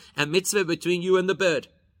not a mitzvah between you and the bird.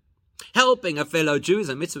 Helping a fellow Jew is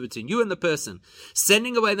a mitzvah between you and the person.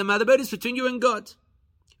 Sending away the mother bird is between you and God.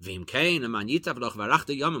 So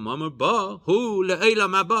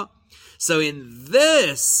in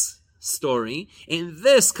this story, in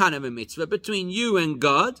this kind of a mitzvah between you and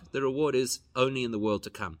God, the reward is only in the world to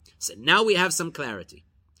come. So now we have some clarity.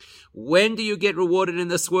 When do you get rewarded in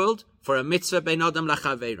this world? For a mitzvah bein adam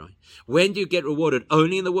lachaveiroi. When do you get rewarded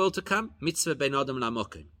only in the world to come? Mitzvah bein adam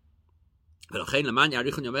lamokim. And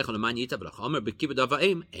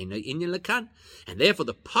therefore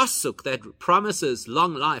the pasuk that promises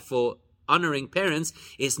long life for honoring parents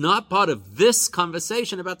is not part of this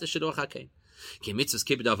conversation about the Shiluach HaKein.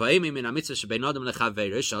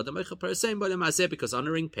 Because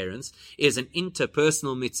honoring parents is an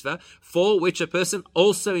interpersonal mitzvah for which a person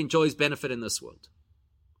also enjoys benefit in this world.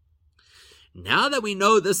 Now that we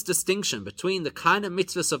know this distinction between the kind of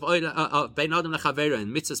mitzvahs of Bein Adam L'Chavero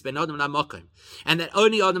and mitzvahs Bein Adam L'Makom, and that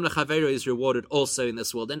only Adam L'Chavero is rewarded also in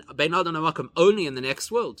this world, and Bein Adam L'Makom only in the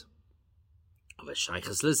next world,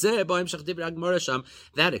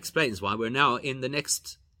 that explains why we're now in the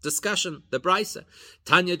next discussion, the Brisa.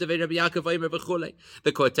 Tanya de Rabbi Yaakov Omer v'chulei,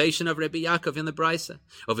 the quotation of Rabbi Yaakov in the Brisa.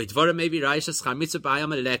 Of Idvora Mevi Raisha Schar Mitzvah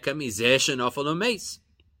B'Ayam Aleka Mizeh Shenofel Umeis.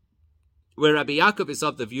 Where Rabbi Yaakov is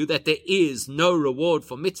of the view that there is no reward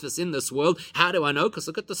for mitzvahs in this world. How do I know? Because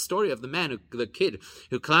look at the story of the man, the kid,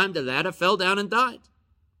 who climbed a ladder, fell down and died.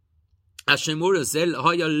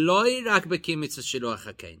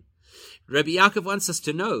 Rabbi Yaakov wants us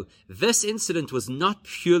to know this incident was not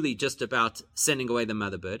purely just about sending away the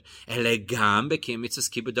mother bird. It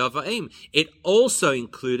also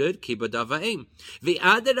included kibud avayim.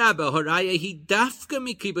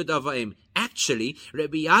 Actually,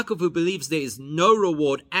 Rabbi Yaakov, who believes there is no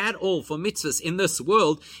reward at all for mitzvahs in this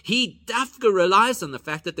world, he dafka relies on the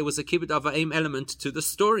fact that there was a kibud avayim element to the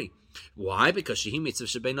story. Why? Because shehi mitzvah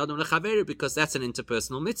shebein adam lechaveri, because that's an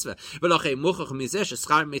interpersonal mitzvah.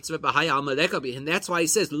 And that's why he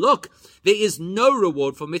says, look, there is no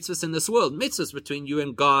reward for mitzvahs in this world. Mitzvahs between you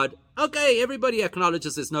and God. Okay, everybody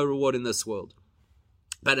acknowledges there's no reward in this world.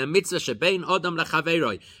 But a mitzvah shebein adam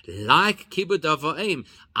lachaveroi, like kibud avayim,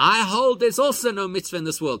 I hold there's also no mitzvah in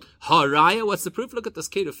this world. Haraya, what's the proof? Look at this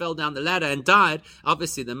kid who fell down the ladder and died.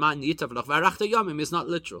 Obviously, the man yitav lach varachta yomim is not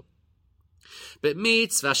literal. But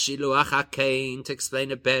mitzvah shiluach hakein, to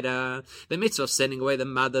explain it better, the mitzvah of sending away the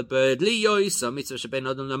mother bird, liyoisa mitzvah shebein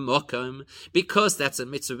adam lamokom, because that's a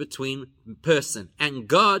mitzvah between person and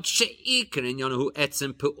God, she'ikar in yonahu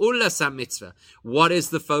etzem pu'ulas ha-mitzvah. What is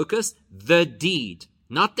the focus? The deed.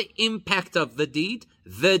 Not the impact of the deed,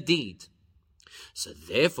 the deed. So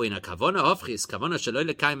therefore, in a kavana ofchis, kavana shelo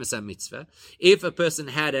lekayim es ha-mitzvah, if a person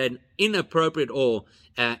had an inappropriate or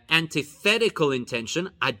antithetical intention,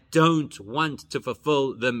 I don't want to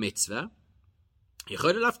fulfill the mitzvah.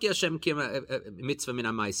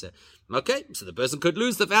 Okay, so the person could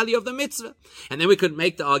lose the value of the mitzvah. And then we could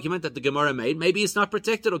make the argument that the Gemara made, maybe he's not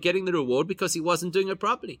protected or getting the reward because he wasn't doing it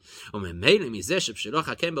properly. So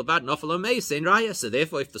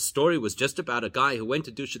therefore, if the story was just about a guy who went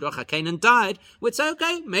to do Shiluach HaKein and died, we'd say,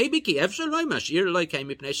 okay, maybe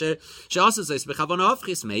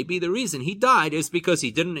maybe the reason he died is because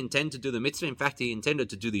he didn't intend to do the mitzvah. In fact, he intended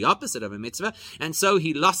to do the opposite of a mitzvah, and so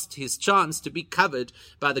he lost his chance to be covered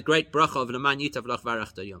by the great bracha of Leman Yitav Lach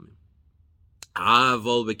Varach Yomim.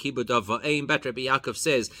 Avol Bekibud Ava'im, but Rabbi Yaakov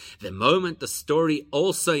says, the moment the story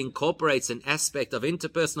also incorporates an aspect of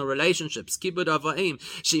interpersonal relationships, Kibud Ava'im,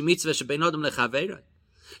 Shi Mitzvah Shebein Adam Lechaveroi.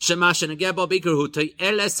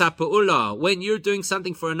 When you're doing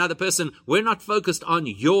something for another person, we're not focused on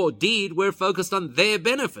your deed, we're focused on their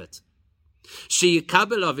benefit. What's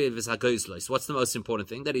the most important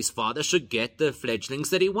thing? That his father should get the fledglings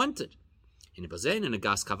that he wanted. In a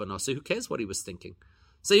gas kavanasa, who cares what he was thinking?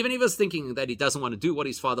 So even if he was thinking that he doesn't want to do what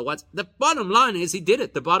his father wants, the bottom line is he did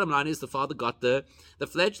it. The bottom line is the father got the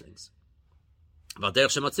fledglings. As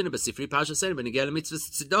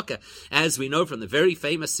we know from the very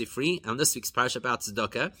famous Sifri, and this week's parasha about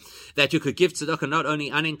tzedakah, that you could give tzedakah not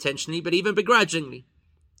only unintentionally, but even begrudgingly.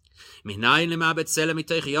 How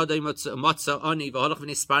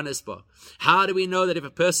do we know that if a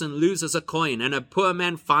person loses a coin and a poor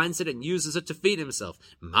man finds it and uses it to feed himself,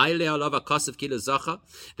 that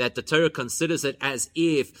the Torah considers it as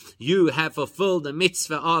if you have fulfilled the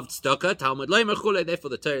mitzvah of tzedakah? Therefore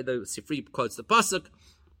the Torah, the Sifri quotes the pasuk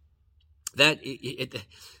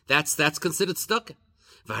that's considered tzedakah.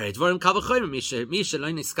 And the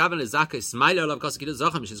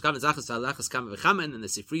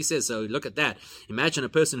Sifri says, so look at that. Imagine a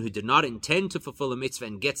person who did not intend to fulfill the mitzvah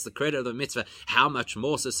and gets the credit of the mitzvah. How much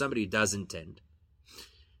more so somebody who does intend?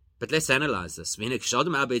 But let's analyze this.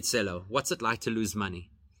 What's it like to lose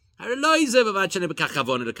money? When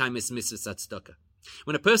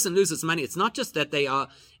a person loses money, it's not just that they are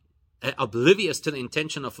oblivious to the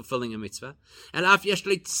intention of fulfilling a mitzvah.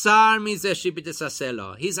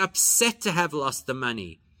 He's upset to have lost the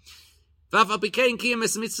money.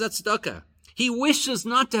 He wishes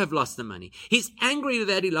not to have lost the money. He's angry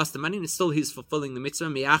that he lost the money, and still he's fulfilling the mitzvah.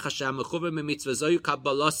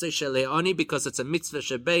 Because it's a mitzvah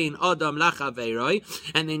shebein adam lachaveroi,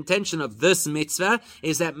 and the intention of this mitzvah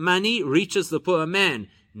is that money reaches the poor man,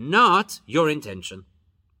 not your intention.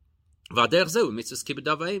 And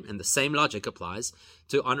the same logic applies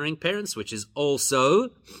to honoring parents, which is also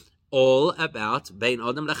all about bein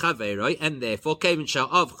adam lechaveroi, and therefore kevin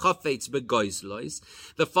sha'av chafetz begoizlois.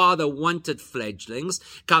 The father wanted fledglings.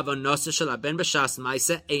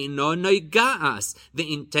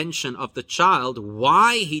 The intention of the child,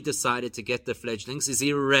 why he decided to get the fledglings, is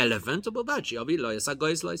irrelevant.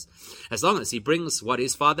 As long as he brings what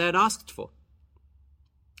his father had asked for.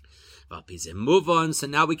 Move on, so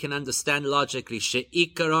now we can understand logically. Rabbi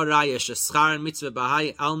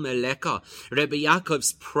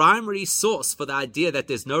Yaakov's primary source for the idea that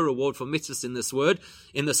there's no reward for mitzvahs in this world,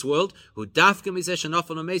 is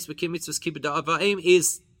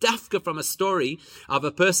dafka from a story of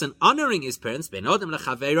a person honoring his parents, ben adam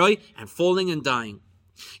lechaveroi, and falling and dying.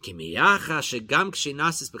 Because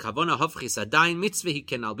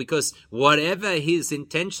whatever his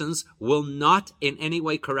intentions will not in any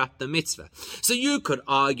way corrupt the mitzvah. So you could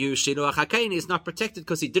argue Shiluach HaKein is not protected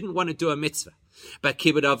because he didn't want to do a mitzvah. But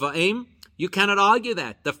Kibud Ava'im, you cannot argue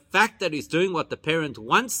that. The fact that he's doing what the parent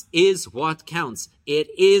wants is what counts. It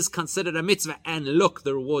is considered a mitzvah, and look,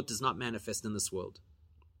 the reward does not manifest in this world.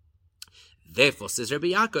 Therefore, says Rabbi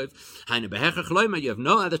Yaakov, you have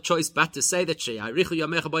no other choice but to say that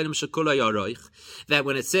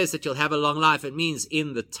when it says that you'll have a long life, it means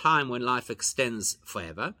in the time when life extends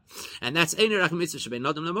forever. And that's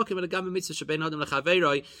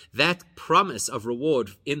that promise of reward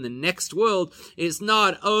in the next world is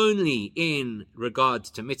not only in regard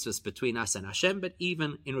to mitzvahs between us and Hashem, but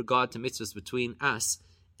even in regard to mitzvahs between us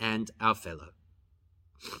and our fellow.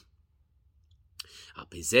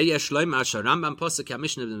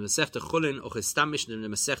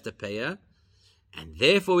 And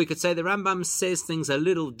therefore we could say the Rambam says things a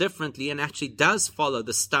little differently and actually does follow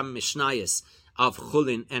the Stam Mishnayos of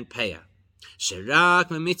Chulin and Peah. Sherak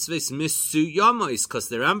mitzvahs misuyamos, because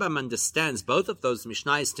the Rambam understands both of those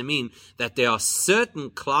Mishnayos to mean that there are certain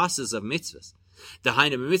classes of mitzvahs.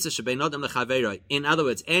 In other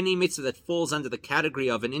words, any mitzvah that falls under the category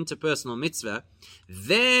of an interpersonal mitzvah,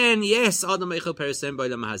 then yes,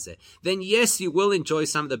 you will enjoy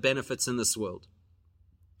some of the benefits in this world.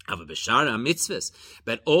 But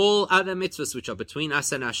all other mitzvahs which are between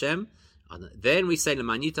us and Hashem, then we say, then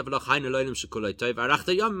when the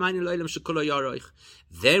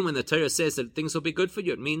Torah says that things will be good for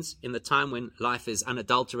you, it means in the time when life is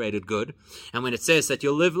unadulterated good. And when it says that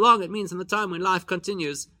you'll live long, it means in the time when life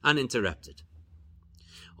continues uninterrupted.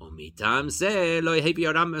 Now it's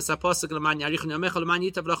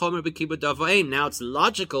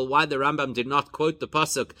logical why the Rambam did not quote the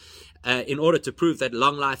pasuk in order to prove that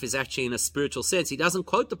long life is actually in a spiritual sense. He doesn't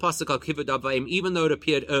quote the pasuk of Kivud Avayim, even though it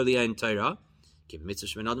appeared earlier in Torah, because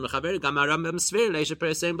it's an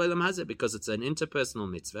interpersonal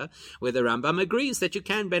mitzvah where the Rambam agrees that you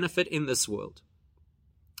can benefit in this world.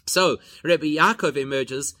 So Rabbi Yaakov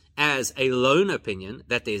emerges as a lone opinion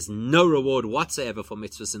that there's no reward whatsoever for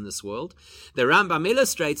mitzvahs in this world. The Rambam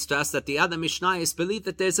illustrates to us that the other Mishnayos believe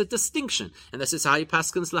that there's a distinction, and this is how he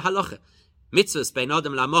paskins lahalacha. Mitzvahs bein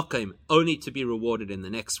adam lamokim only to be rewarded in the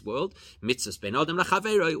next world. Mitzvahs bein adam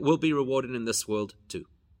lachaveroi will be rewarded in this world too.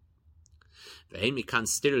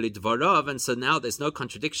 And so now there's no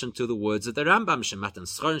contradiction to the words of the Rambam.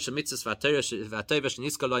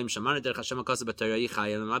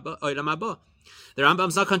 The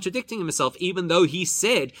Rambam's not contradicting himself, even though he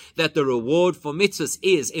said that the reward for mitzvahs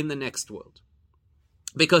is in the next world.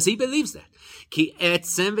 Because he believes that.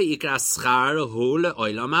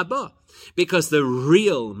 Because the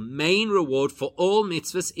real main reward for all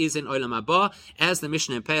mitzvahs is in Olam Haba. As the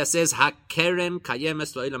Mishnah in Peah says, HaKeren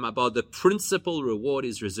Kayemes Olam Haba, the principal reward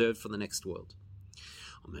is reserved for the next world.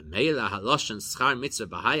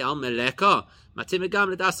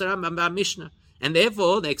 And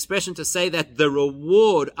therefore, the expression to say that the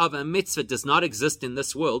reward of a mitzvah does not exist in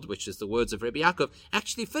this world, which is the words of Rabbi Yaakov,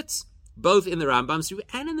 actually fits both in the Rambam's view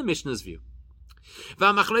and in the Mishnah's view.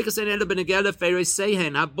 Because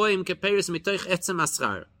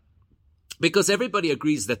everybody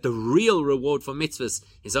agrees that the real reward for mitzvahs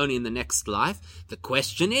is only in the next life, the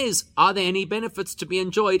question is, are there any benefits to be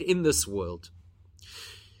enjoyed in this world?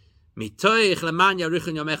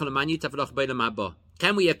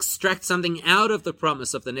 Can we extract something out of the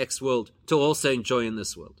promise of the next world to also enjoy in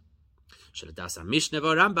this world?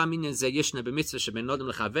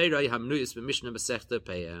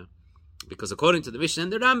 Because according to the Mishnah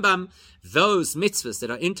and the Rambam, those mitzvahs that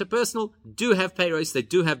are interpersonal do have peiros, they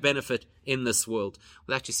do have benefit in this world.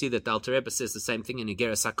 We'll actually see that the Alter Rebbe says the same thing in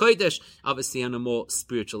Igeres HaKodesh, obviously on a more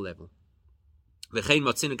spiritual level. So the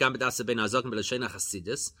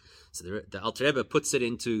Alter Rebbe puts it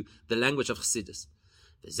into the language of Chassidus.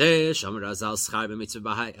 Says the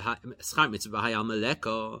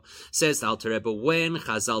Alter Rebbe, when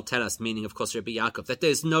Chazal tell us, meaning of course Rabbi Yaakov, that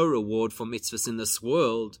there's no reward for mitzvahs in this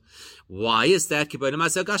world. Why is that?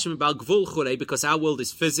 Because our world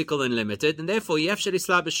is physical and limited, and therefore it's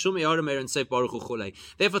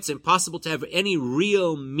impossible to have any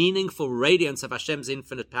real meaningful radiance of Hashem's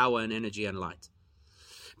infinite power and energy and light.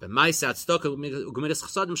 But when you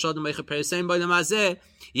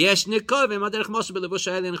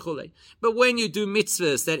do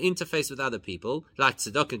mitzvahs that interface with other people, like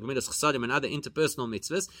tzedakah, gemilas chesadim, and other interpersonal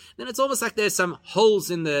mitzvahs, then it's almost like there's some holes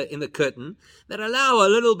in the curtain that allow a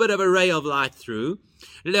little bit of a ray of light through,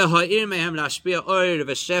 that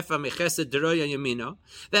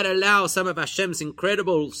allow some of Hashem's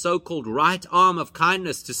incredible so-called right arm of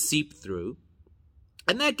kindness to seep through.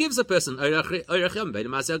 And that gives a person, that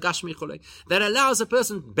allows a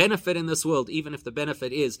person benefit in this world, even if the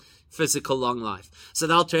benefit is physical long life. So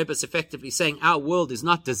the Alter Rebbe is effectively saying our world is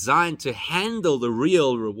not designed to handle the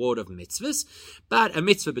real reward of mitzvahs, but a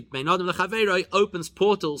mitzvah opens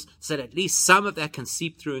portals so that at least some of that can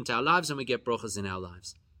seep through into our lives and we get brachas in our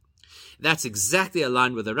lives. That's exactly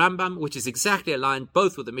aligned with the Rambam, which is exactly aligned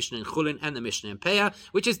both with the Mishnah in Chulin and the Mishnah in Peah,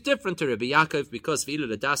 which is different to Rabbi Yaakov, because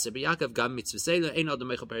because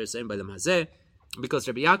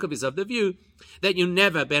Rabbi Yaakov is of the view that you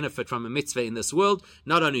never benefit from a mitzvah in this world.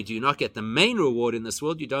 Not only do you not get the main reward in this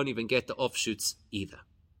world, you don't even get the offshoots either.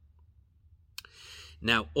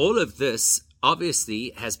 Now, all of this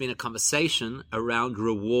obviously has been a conversation around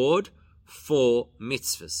reward for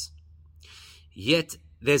mitzvahs. Yet,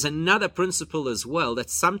 there's another principle as well,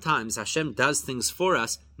 that sometimes Hashem does things for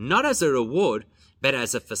us, not as a reward, but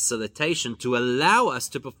as a facilitation to allow us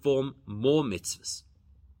to perform more mitzvahs.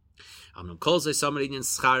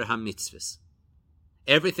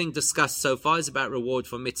 Everything discussed so far is about reward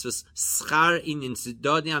for mitzvahs. Schar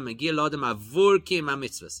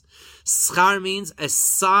means a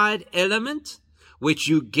side element which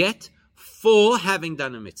you get for having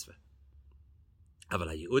done a mitzvah. But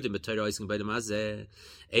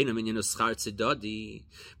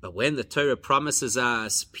when the Torah promises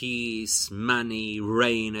us peace, money,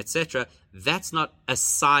 rain, etc., that's not a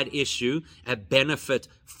side issue, a benefit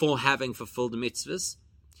for having fulfilled the mitzvahs.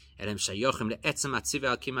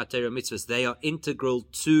 They are integral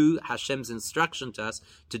to Hashem's instruction to us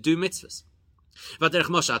to do mitzvahs.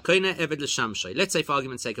 Let's say, for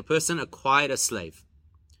argument's sake, a person acquired a slave.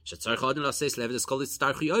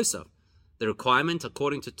 The requirement,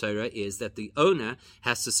 according to Torah, is that the owner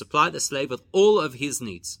has to supply the slave with all of his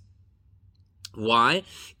needs. Why?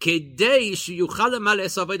 So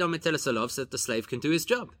that the slave can do his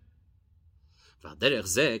job. Which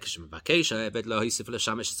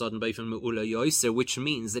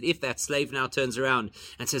means that if that slave now turns around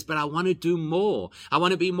and says, but I want to do more, I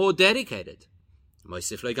want to be more dedicated, well,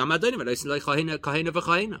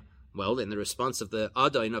 then the response of the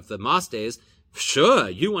Adon, of the master, is, sure,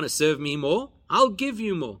 you want to serve me more? I'll give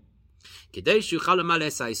you more. In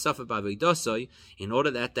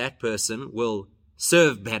order that that person will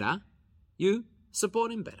serve better, you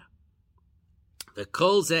support him better.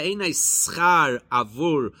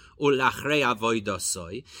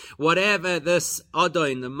 Whatever this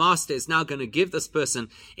Adon, the master, is now going to give this person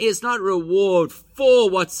is not reward for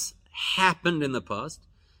what's happened in the past.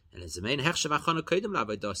 This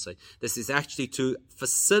is actually to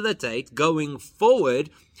facilitate going forward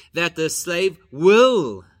that the slave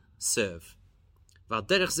will serve.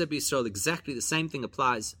 Exactly the same thing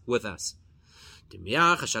applies with us. Like the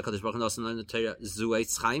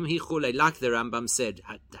Rambam said,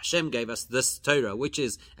 Hashem gave us this Torah, which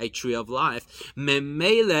is a tree of life.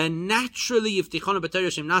 Naturally,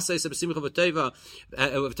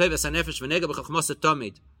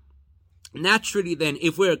 naturally then,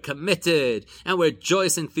 if we're committed, and we're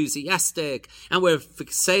joyous, enthusiastic, and we're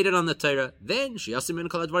fixated on the Torah, then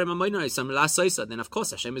of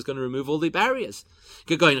course Hashem is going to remove all the barriers.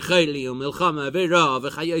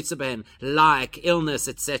 Like illness,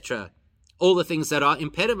 etc. All the things that are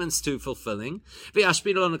impediments to fulfilling, and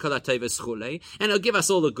he'll give us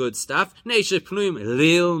all the good stuff,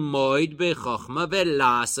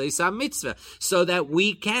 so that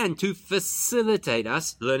we can, to facilitate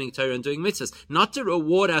us learning Torah and doing mitzvahs, not to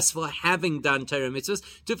reward us for having done Torah mitzvahs,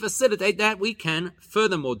 to facilitate that we can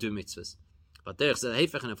furthermore do mitzvahs. But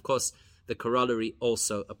and of course the corollary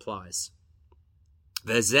also applies.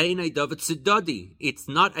 It's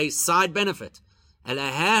not a side benefit.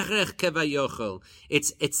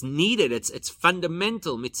 It's needed, it's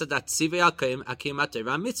fundamental.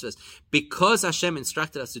 Because Hashem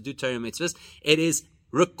instructed us to do Torah mitzvahs, it is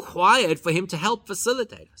required for him to help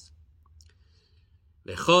facilitate us.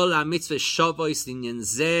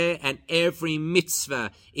 And every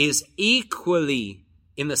mitzvah is equally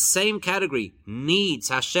in the same category, needs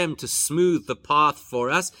Hashem to smooth the path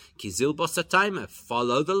for us.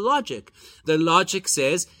 Follow the logic. The logic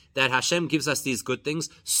says that Hashem gives us these good things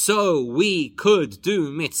so we could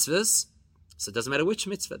do mitzvahs. So it doesn't matter which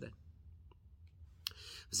mitzvah then.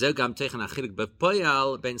 This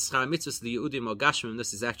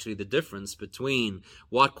is actually the difference between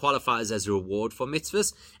what qualifies as reward for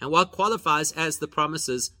mitzvahs and what qualifies as the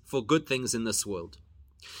promises for good things in this world.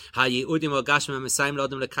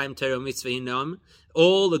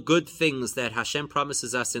 All the good things that Hashem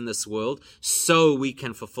promises us in this world so we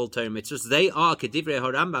can fulfill Torah mitzvahs, they are Kedivrei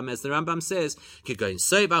HaRambam, as the Rambam says,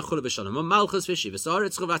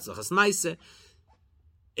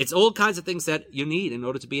 it's all kinds of things that you need in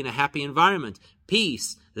order to be in a happy environment.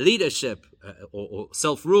 Peace, leadership, or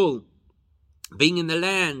self-rule, being in the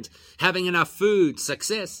land, having enough food,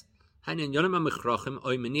 success. These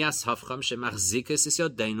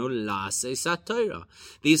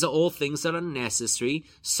are all things that are necessary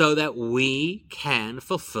so that we can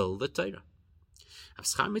fulfill the Torah.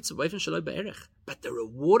 But the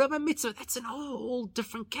reward of a mitzvah, that's a whole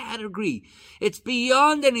different category. It's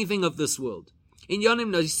beyond anything of this world. In Yonim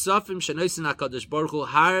Nosafim Shenosin HaKadosh Baruch Hu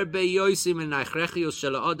Harbe Yosim and Achrechios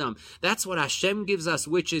Shel Adam. That's what Hashem gives us,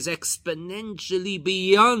 which is exponentially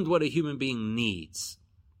beyond what a human being needs.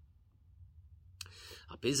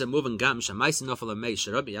 And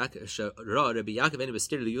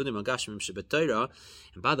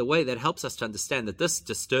by the way, that helps us to understand that this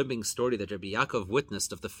disturbing story that Rabbi Yaakov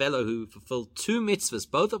witnessed of the fellow who fulfilled two mitzvahs,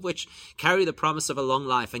 both of which carry the promise of a long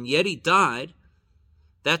life, and yet he died,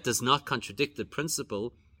 that does not contradict the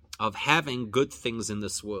principle of having good things in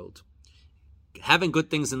this world. Having good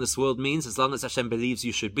things in this world means as long as Hashem believes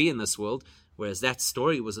you should be in this world, whereas that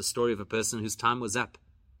story was a story of a person whose time was up.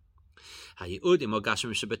 All the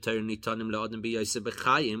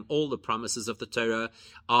promises of the Torah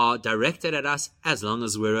are directed at us as long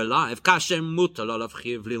as we're alive, because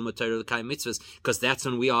that's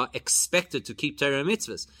when we are expected to keep Torah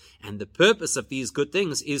mitzvahs. And the purpose of these good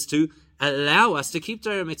things is to allow us to keep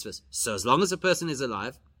Torah mitzvahs. So as long as a person is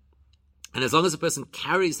alive, and as long as a person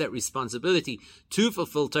carries that responsibility to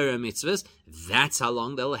fulfill Torah mitzvahs, that's how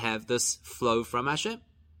long they'll have this flow from Hashem.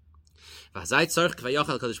 As long as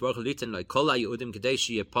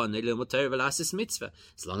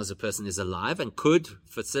a person is alive and could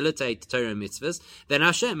facilitate Torah mitzvahs, then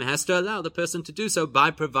Hashem has to allow the person to do so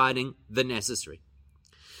by providing the necessary.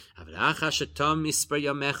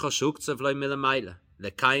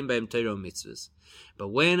 But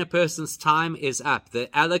when a person's time is up, the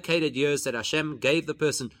allocated years that Hashem gave the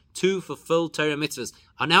person to fulfill Torah mitzvahs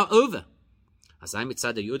are now over. There's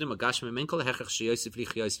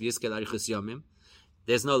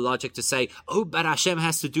no logic to say, oh, but Hashem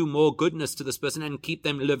has to do more goodness to this person and keep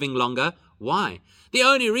them living longer. Why? The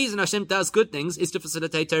only reason Hashem does good things is to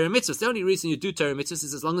facilitate Torah mitzvahs. The only reason you do Torah mitzvahs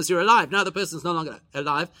is as long as you're alive. Now the person's no longer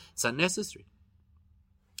alive. It's unnecessary.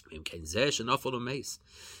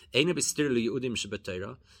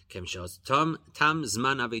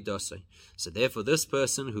 So therefore this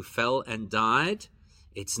person who fell and died,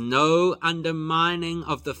 it's no undermining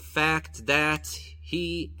of the fact that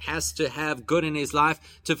he has to have good in his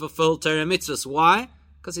life to fulfill Torah mitzvahs. Why?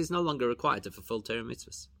 Because he's no longer required to fulfill Torah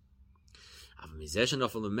mitzvahs.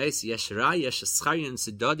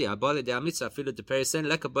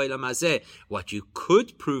 What you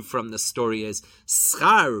could prove from the story is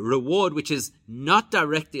schar, reward, which is not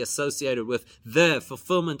directly associated with the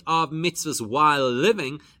fulfillment of mitzvahs while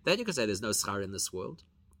living, that you can say there's no schar in this world.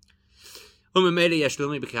 And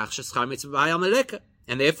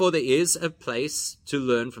therefore there is a place to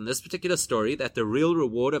learn from this particular story that the real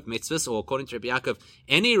reward of mitzvahs, or according to Rabbi Yaakov,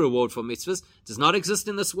 any reward for mitzvahs, does not exist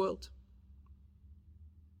in this world.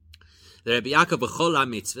 The Rabbi Yaakov b'chol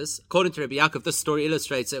mitzvahs, according to Rabbi Yaakov, this story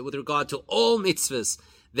illustrates it with regard to all mitzvahs,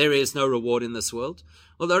 there is no reward in this world.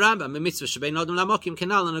 Well, the Rambam, a mitzvah shebein adam lamokim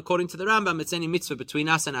kenal, and according to the Rambam, it's any mitzvah between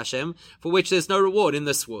us and Hashem for which there's no reward in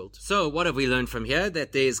this world. So, what have we learned from here?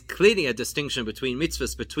 That there's clearly a distinction between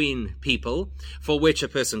mitzvahs between people, for which a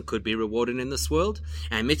person could be rewarded in this world,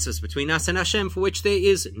 and mitzvahs between us and Hashem, for which there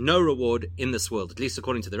is no reward in this world, at least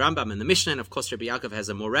according to the Rambam and the Mishnah. And of course, Rabbi Yaakov has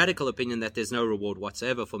a more radical opinion that there's no reward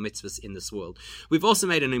whatsoever for mitzvahs in this world. We've also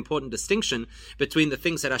made an important distinction between the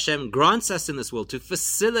things that Hashem grants us in this world to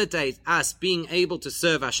facilitate us being able to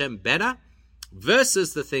serve Hashem better,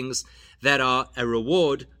 versus the things that are a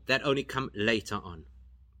reward that only come later on.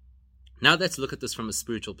 Now let's look at this from a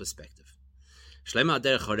spiritual perspective.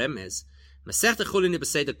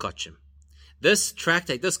 This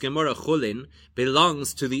tractate, this Gemara Chulin,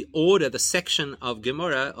 belongs to the order, the section of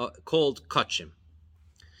Gemara called Kotchim.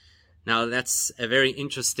 Now that's a very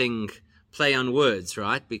interesting play on words,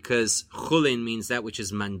 right? Because Chulin means that which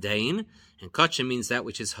is mundane, and Kotchim means that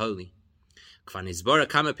which is holy. So there are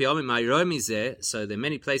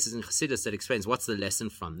many places in Chassidus that explains what's the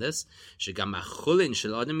lesson from this. That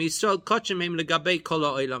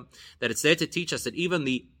it's there to teach us that even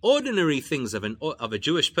the ordinary things of a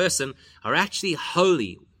Jewish person are actually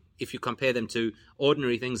holy if you compare them to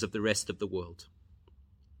ordinary things of the rest of the world.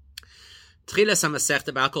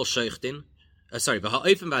 If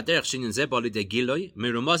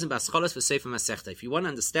you want to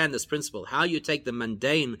understand this principle, how you take the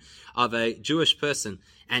mundane of a Jewish person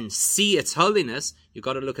and see its holiness, you've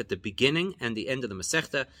got to look at the beginning and the end of the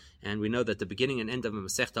Masechta, and we know that the beginning and end of the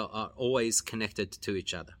Masechta are always connected to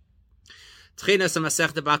each other. The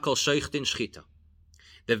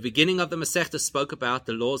beginning of the Masechta spoke about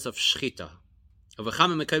the laws of Shchita. In fact,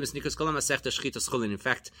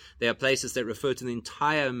 there are places that refer to the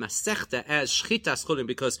entire Masechta as Shchitas Chulin,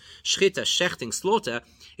 because Shchita, shechting, slaughter,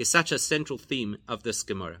 is such a central theme of this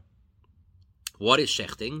Gemara. What is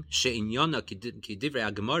shechting? She'inyona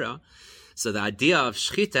kidivrei Gemara. So the idea of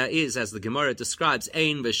Shchita is, as the Gemara describes,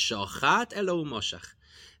 ein v'shochat elo moshach,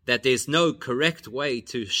 that there's no correct way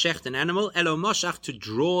to shecht an animal, elo moshach, to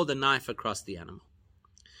draw the knife across the animal.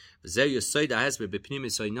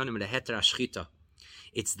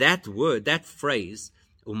 It's that word, that phrase,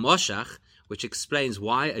 umoshach, which explains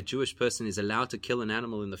why a Jewish person is allowed to kill an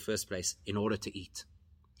animal in the first place in order to eat.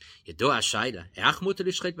 You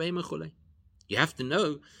have to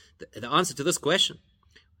know the answer to this question.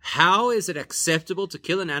 How is it acceptable to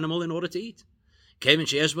kill an animal in order to eat? When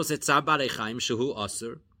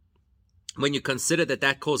you consider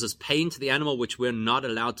that causes pain to the animal which we're not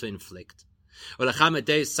allowed to inflict. Especially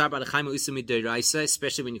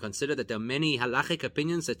when you consider that there are many halachic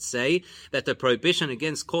opinions that say that the prohibition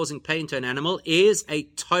against causing pain to an animal is a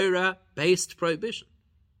Torah-based prohibition.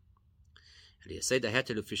 The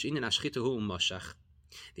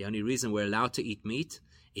only reason we're allowed to eat meat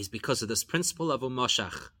is because of this principle of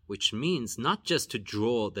umoshach, which means not just to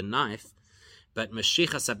draw the knife, but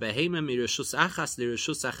meshichas habehema mireshus achas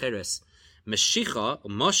lireshus acheres. Meshicha,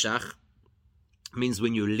 umoshach, means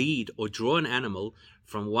when you lead or draw an animal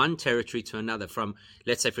from one territory to another. From,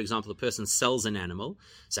 let's say, for example, a person sells an animal.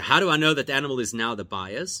 So how do I know that the animal is now the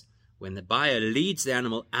buyer's? When the buyer leads the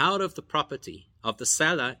animal out of the property of the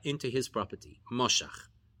seller into his property. Moshach.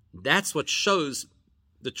 That's what shows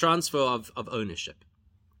the transfer of ownership.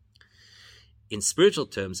 In spiritual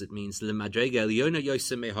terms, it means l'madrega elyona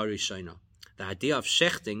yosem meharishona. The idea of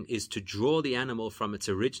shechting is to draw the animal from its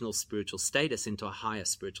original spiritual status into a higher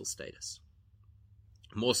spiritual status.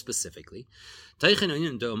 More specifically, the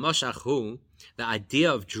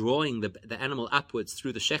idea of drawing the animal upwards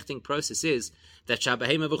through the shechting process is that you have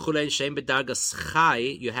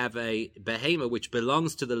a behema which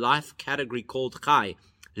belongs to the life category called chai,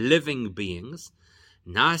 living beings.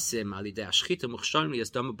 Once you've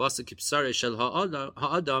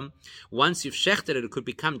shechted it, it could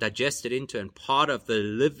become digested into and part of the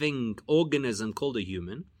living organism called a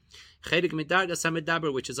human,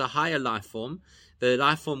 which is a higher life form, the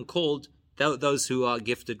life form called those who are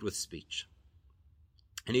gifted with speech.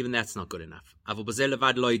 And even that's not good enough.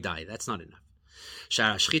 That's not enough.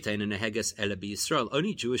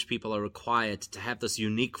 Only Jewish people are required to have this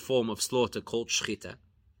unique form of slaughter called shchita.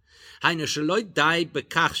 In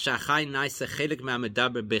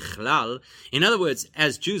other words,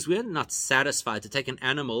 as Jews, we are not satisfied to take an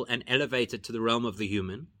animal and elevate it to the realm of the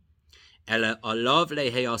human.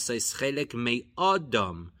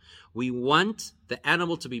 We want the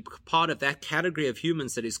animal to be part of that category of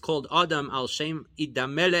humans that is called Adam al Shem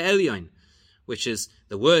Idamele Elyon, which is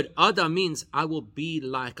the word Adam means I'll be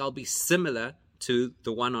similar to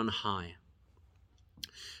the one on high.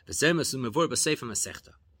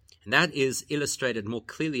 And that is illustrated more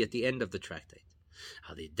clearly at the end of the tractate.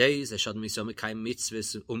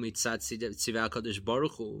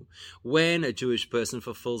 When a Jewish person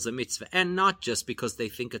fulfills a mitzvah, and not just because they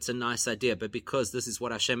think it's a nice idea, but because this is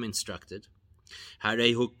what Hashem instructed,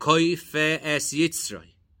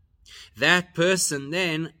 that person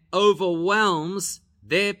then overwhelms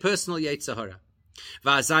their personal Yetzer Hara.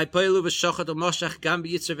 Then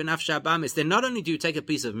not only do you take a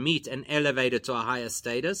piece of meat and elevate it to a higher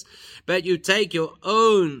status, but you take your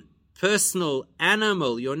own personal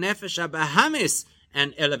animal, your nefesh habahamis,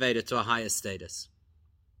 and elevate it to a higher status.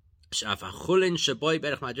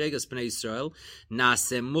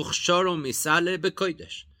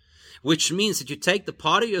 Which means that you take the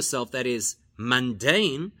part of yourself that is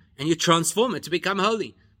mundane and you transform it to become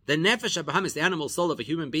holy. The nefesh habahamis, the animal soul of a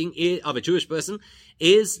human being, of a Jewish person,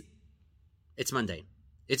 it's mundane.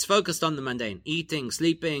 It's focused on the mundane, eating,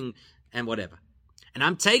 sleeping, and whatever. And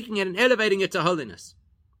I'm taking it and elevating it to holiness.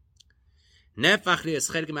 I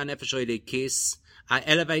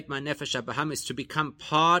elevate my nefesh habahamis to become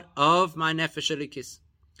part of my nefesh elikis.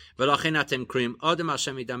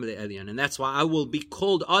 And that's why I will be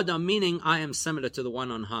called Adam, meaning I am similar to the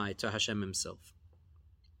one on high, to Hashem himself.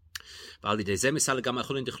 When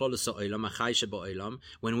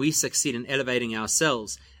we succeed in elevating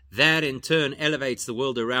ourselves, that in turn elevates the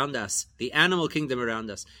world around us, the animal kingdom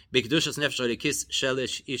around us, into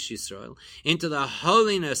the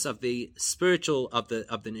holiness of the spiritual, of the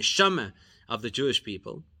neshama of the Jewish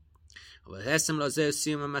people. And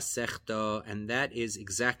that is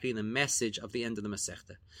exactly the message of the end of the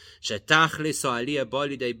Masechta.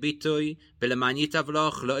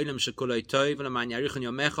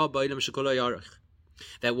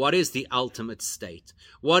 That what is the ultimate state?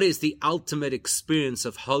 What is the ultimate experience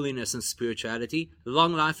of holiness and spirituality?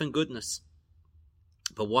 Long life and goodness.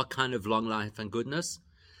 But what kind of long life and goodness?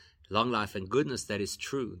 Long life and goodness that is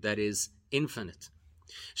true, that is infinite.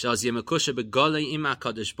 Where the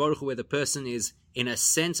person is in a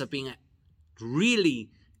sense of being really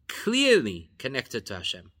clearly connected to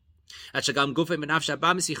Hashem. What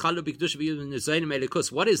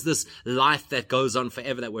is this life that goes on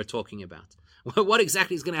forever that we're talking about? What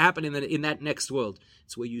exactly is going to happen in that next world?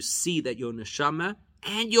 It's where you see that your neshama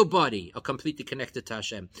and your body are completely connected to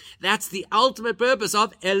Hashem. That's the ultimate purpose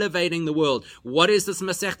of elevating the world. What is this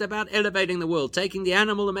Masechta about? Elevating the world, taking the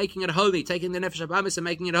animal and making it holy, taking the Nefesh HaBahamis and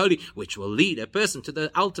making it holy, which will lead a person to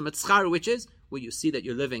the ultimate schar, which is where you see that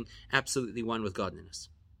you're living absolutely one with godliness.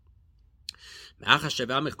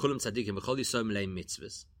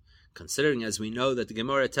 Considering, as we know, that the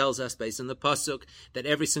Gemara tells us, based on the Pasuk, that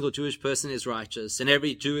every single Jewish person is righteous, and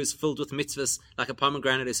every Jew is filled with mitzvahs, like a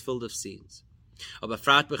pomegranate is filled with seeds.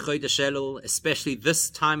 Especially this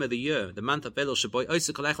time of the year, the month of Elul,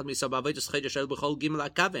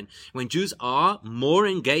 when Jews are more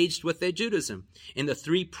engaged with their Judaism in the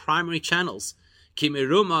three primary channels. The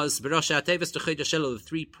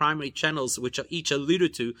three primary channels which are each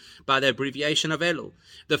alluded to by the abbreviation of Elul.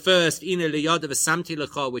 The first,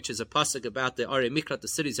 which is a pasuk about the Orei Mikrat, the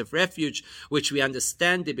cities of refuge, which we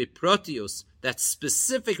understand the Biprotius, that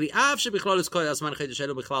specifically,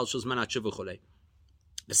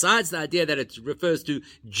 besides the idea that it refers to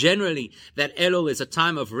generally that Elul is a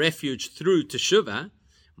time of refuge through Teshuvah,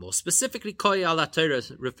 more specifically, Koy ala Torah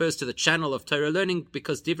refers to the channel of Torah learning,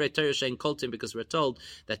 because Divrei Torah shein koltim, because we're told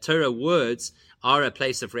that Torah words are a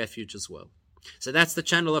place of refuge as well. So that's the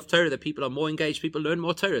channel of Torah, that people are more engaged, people learn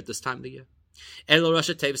more Torah at this time of the year. Elul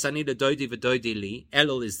Rasha Tevis Anida Doidi V'Doidi Li.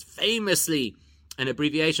 Elul is famously an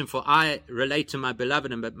abbreviation for I relate to my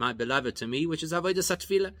beloved and my beloved to me, which is Avodas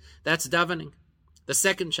HaTefillah. That's davening. The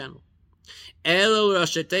second channel. The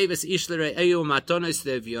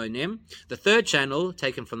third channel,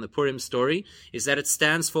 taken from the Purim story, is that it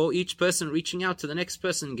stands for each person reaching out to the next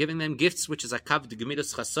person, giving them gifts, which is Akav de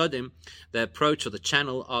Gemilas Chasodim, the approach or the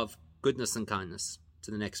channel of goodness and kindness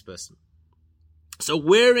to the next person. So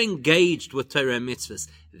we're engaged with Torah and mitzvahs.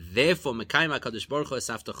 Therefore,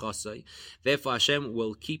 therefore Hashem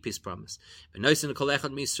will keep His promise. And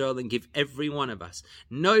give every one of us.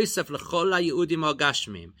 In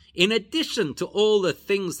addition to all the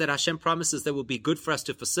things that Hashem promises that will be good for us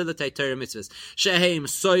to facilitate Torah and mitzvahs.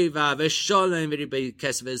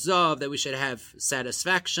 That we should have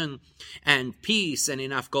satisfaction and peace and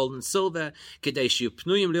enough gold and silver. So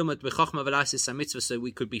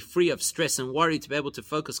we could be free of stress and worry to be able to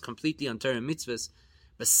focus completely on Torah and mitzvahs.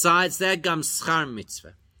 Besides that, gam schar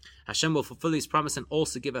mitzvah. Hashem will fulfill His promise and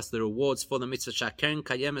also give us the rewards for the mitzvah shakern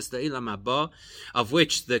kayemes le'ilam haba, of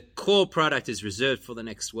which the core product is reserved for the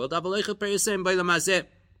next world.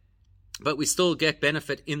 But we still get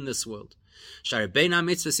benefit in this world. Because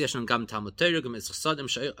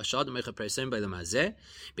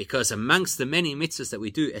amongst the many mitzvahs that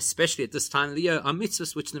we do, especially at this time of the year, are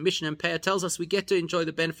mitzvahs which the Mishnah and Peah tells us we get to enjoy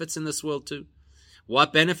the benefits in this world too.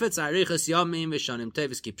 What benefits? That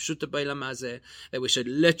we should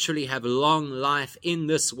literally have long life in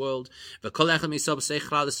this world. We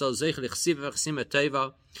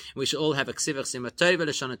should all have a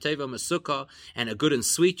and a good and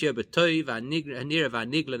sweet year,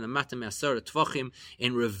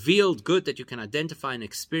 in revealed good that you can identify and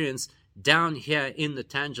experience down here in the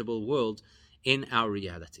tangible world in our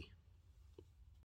reality.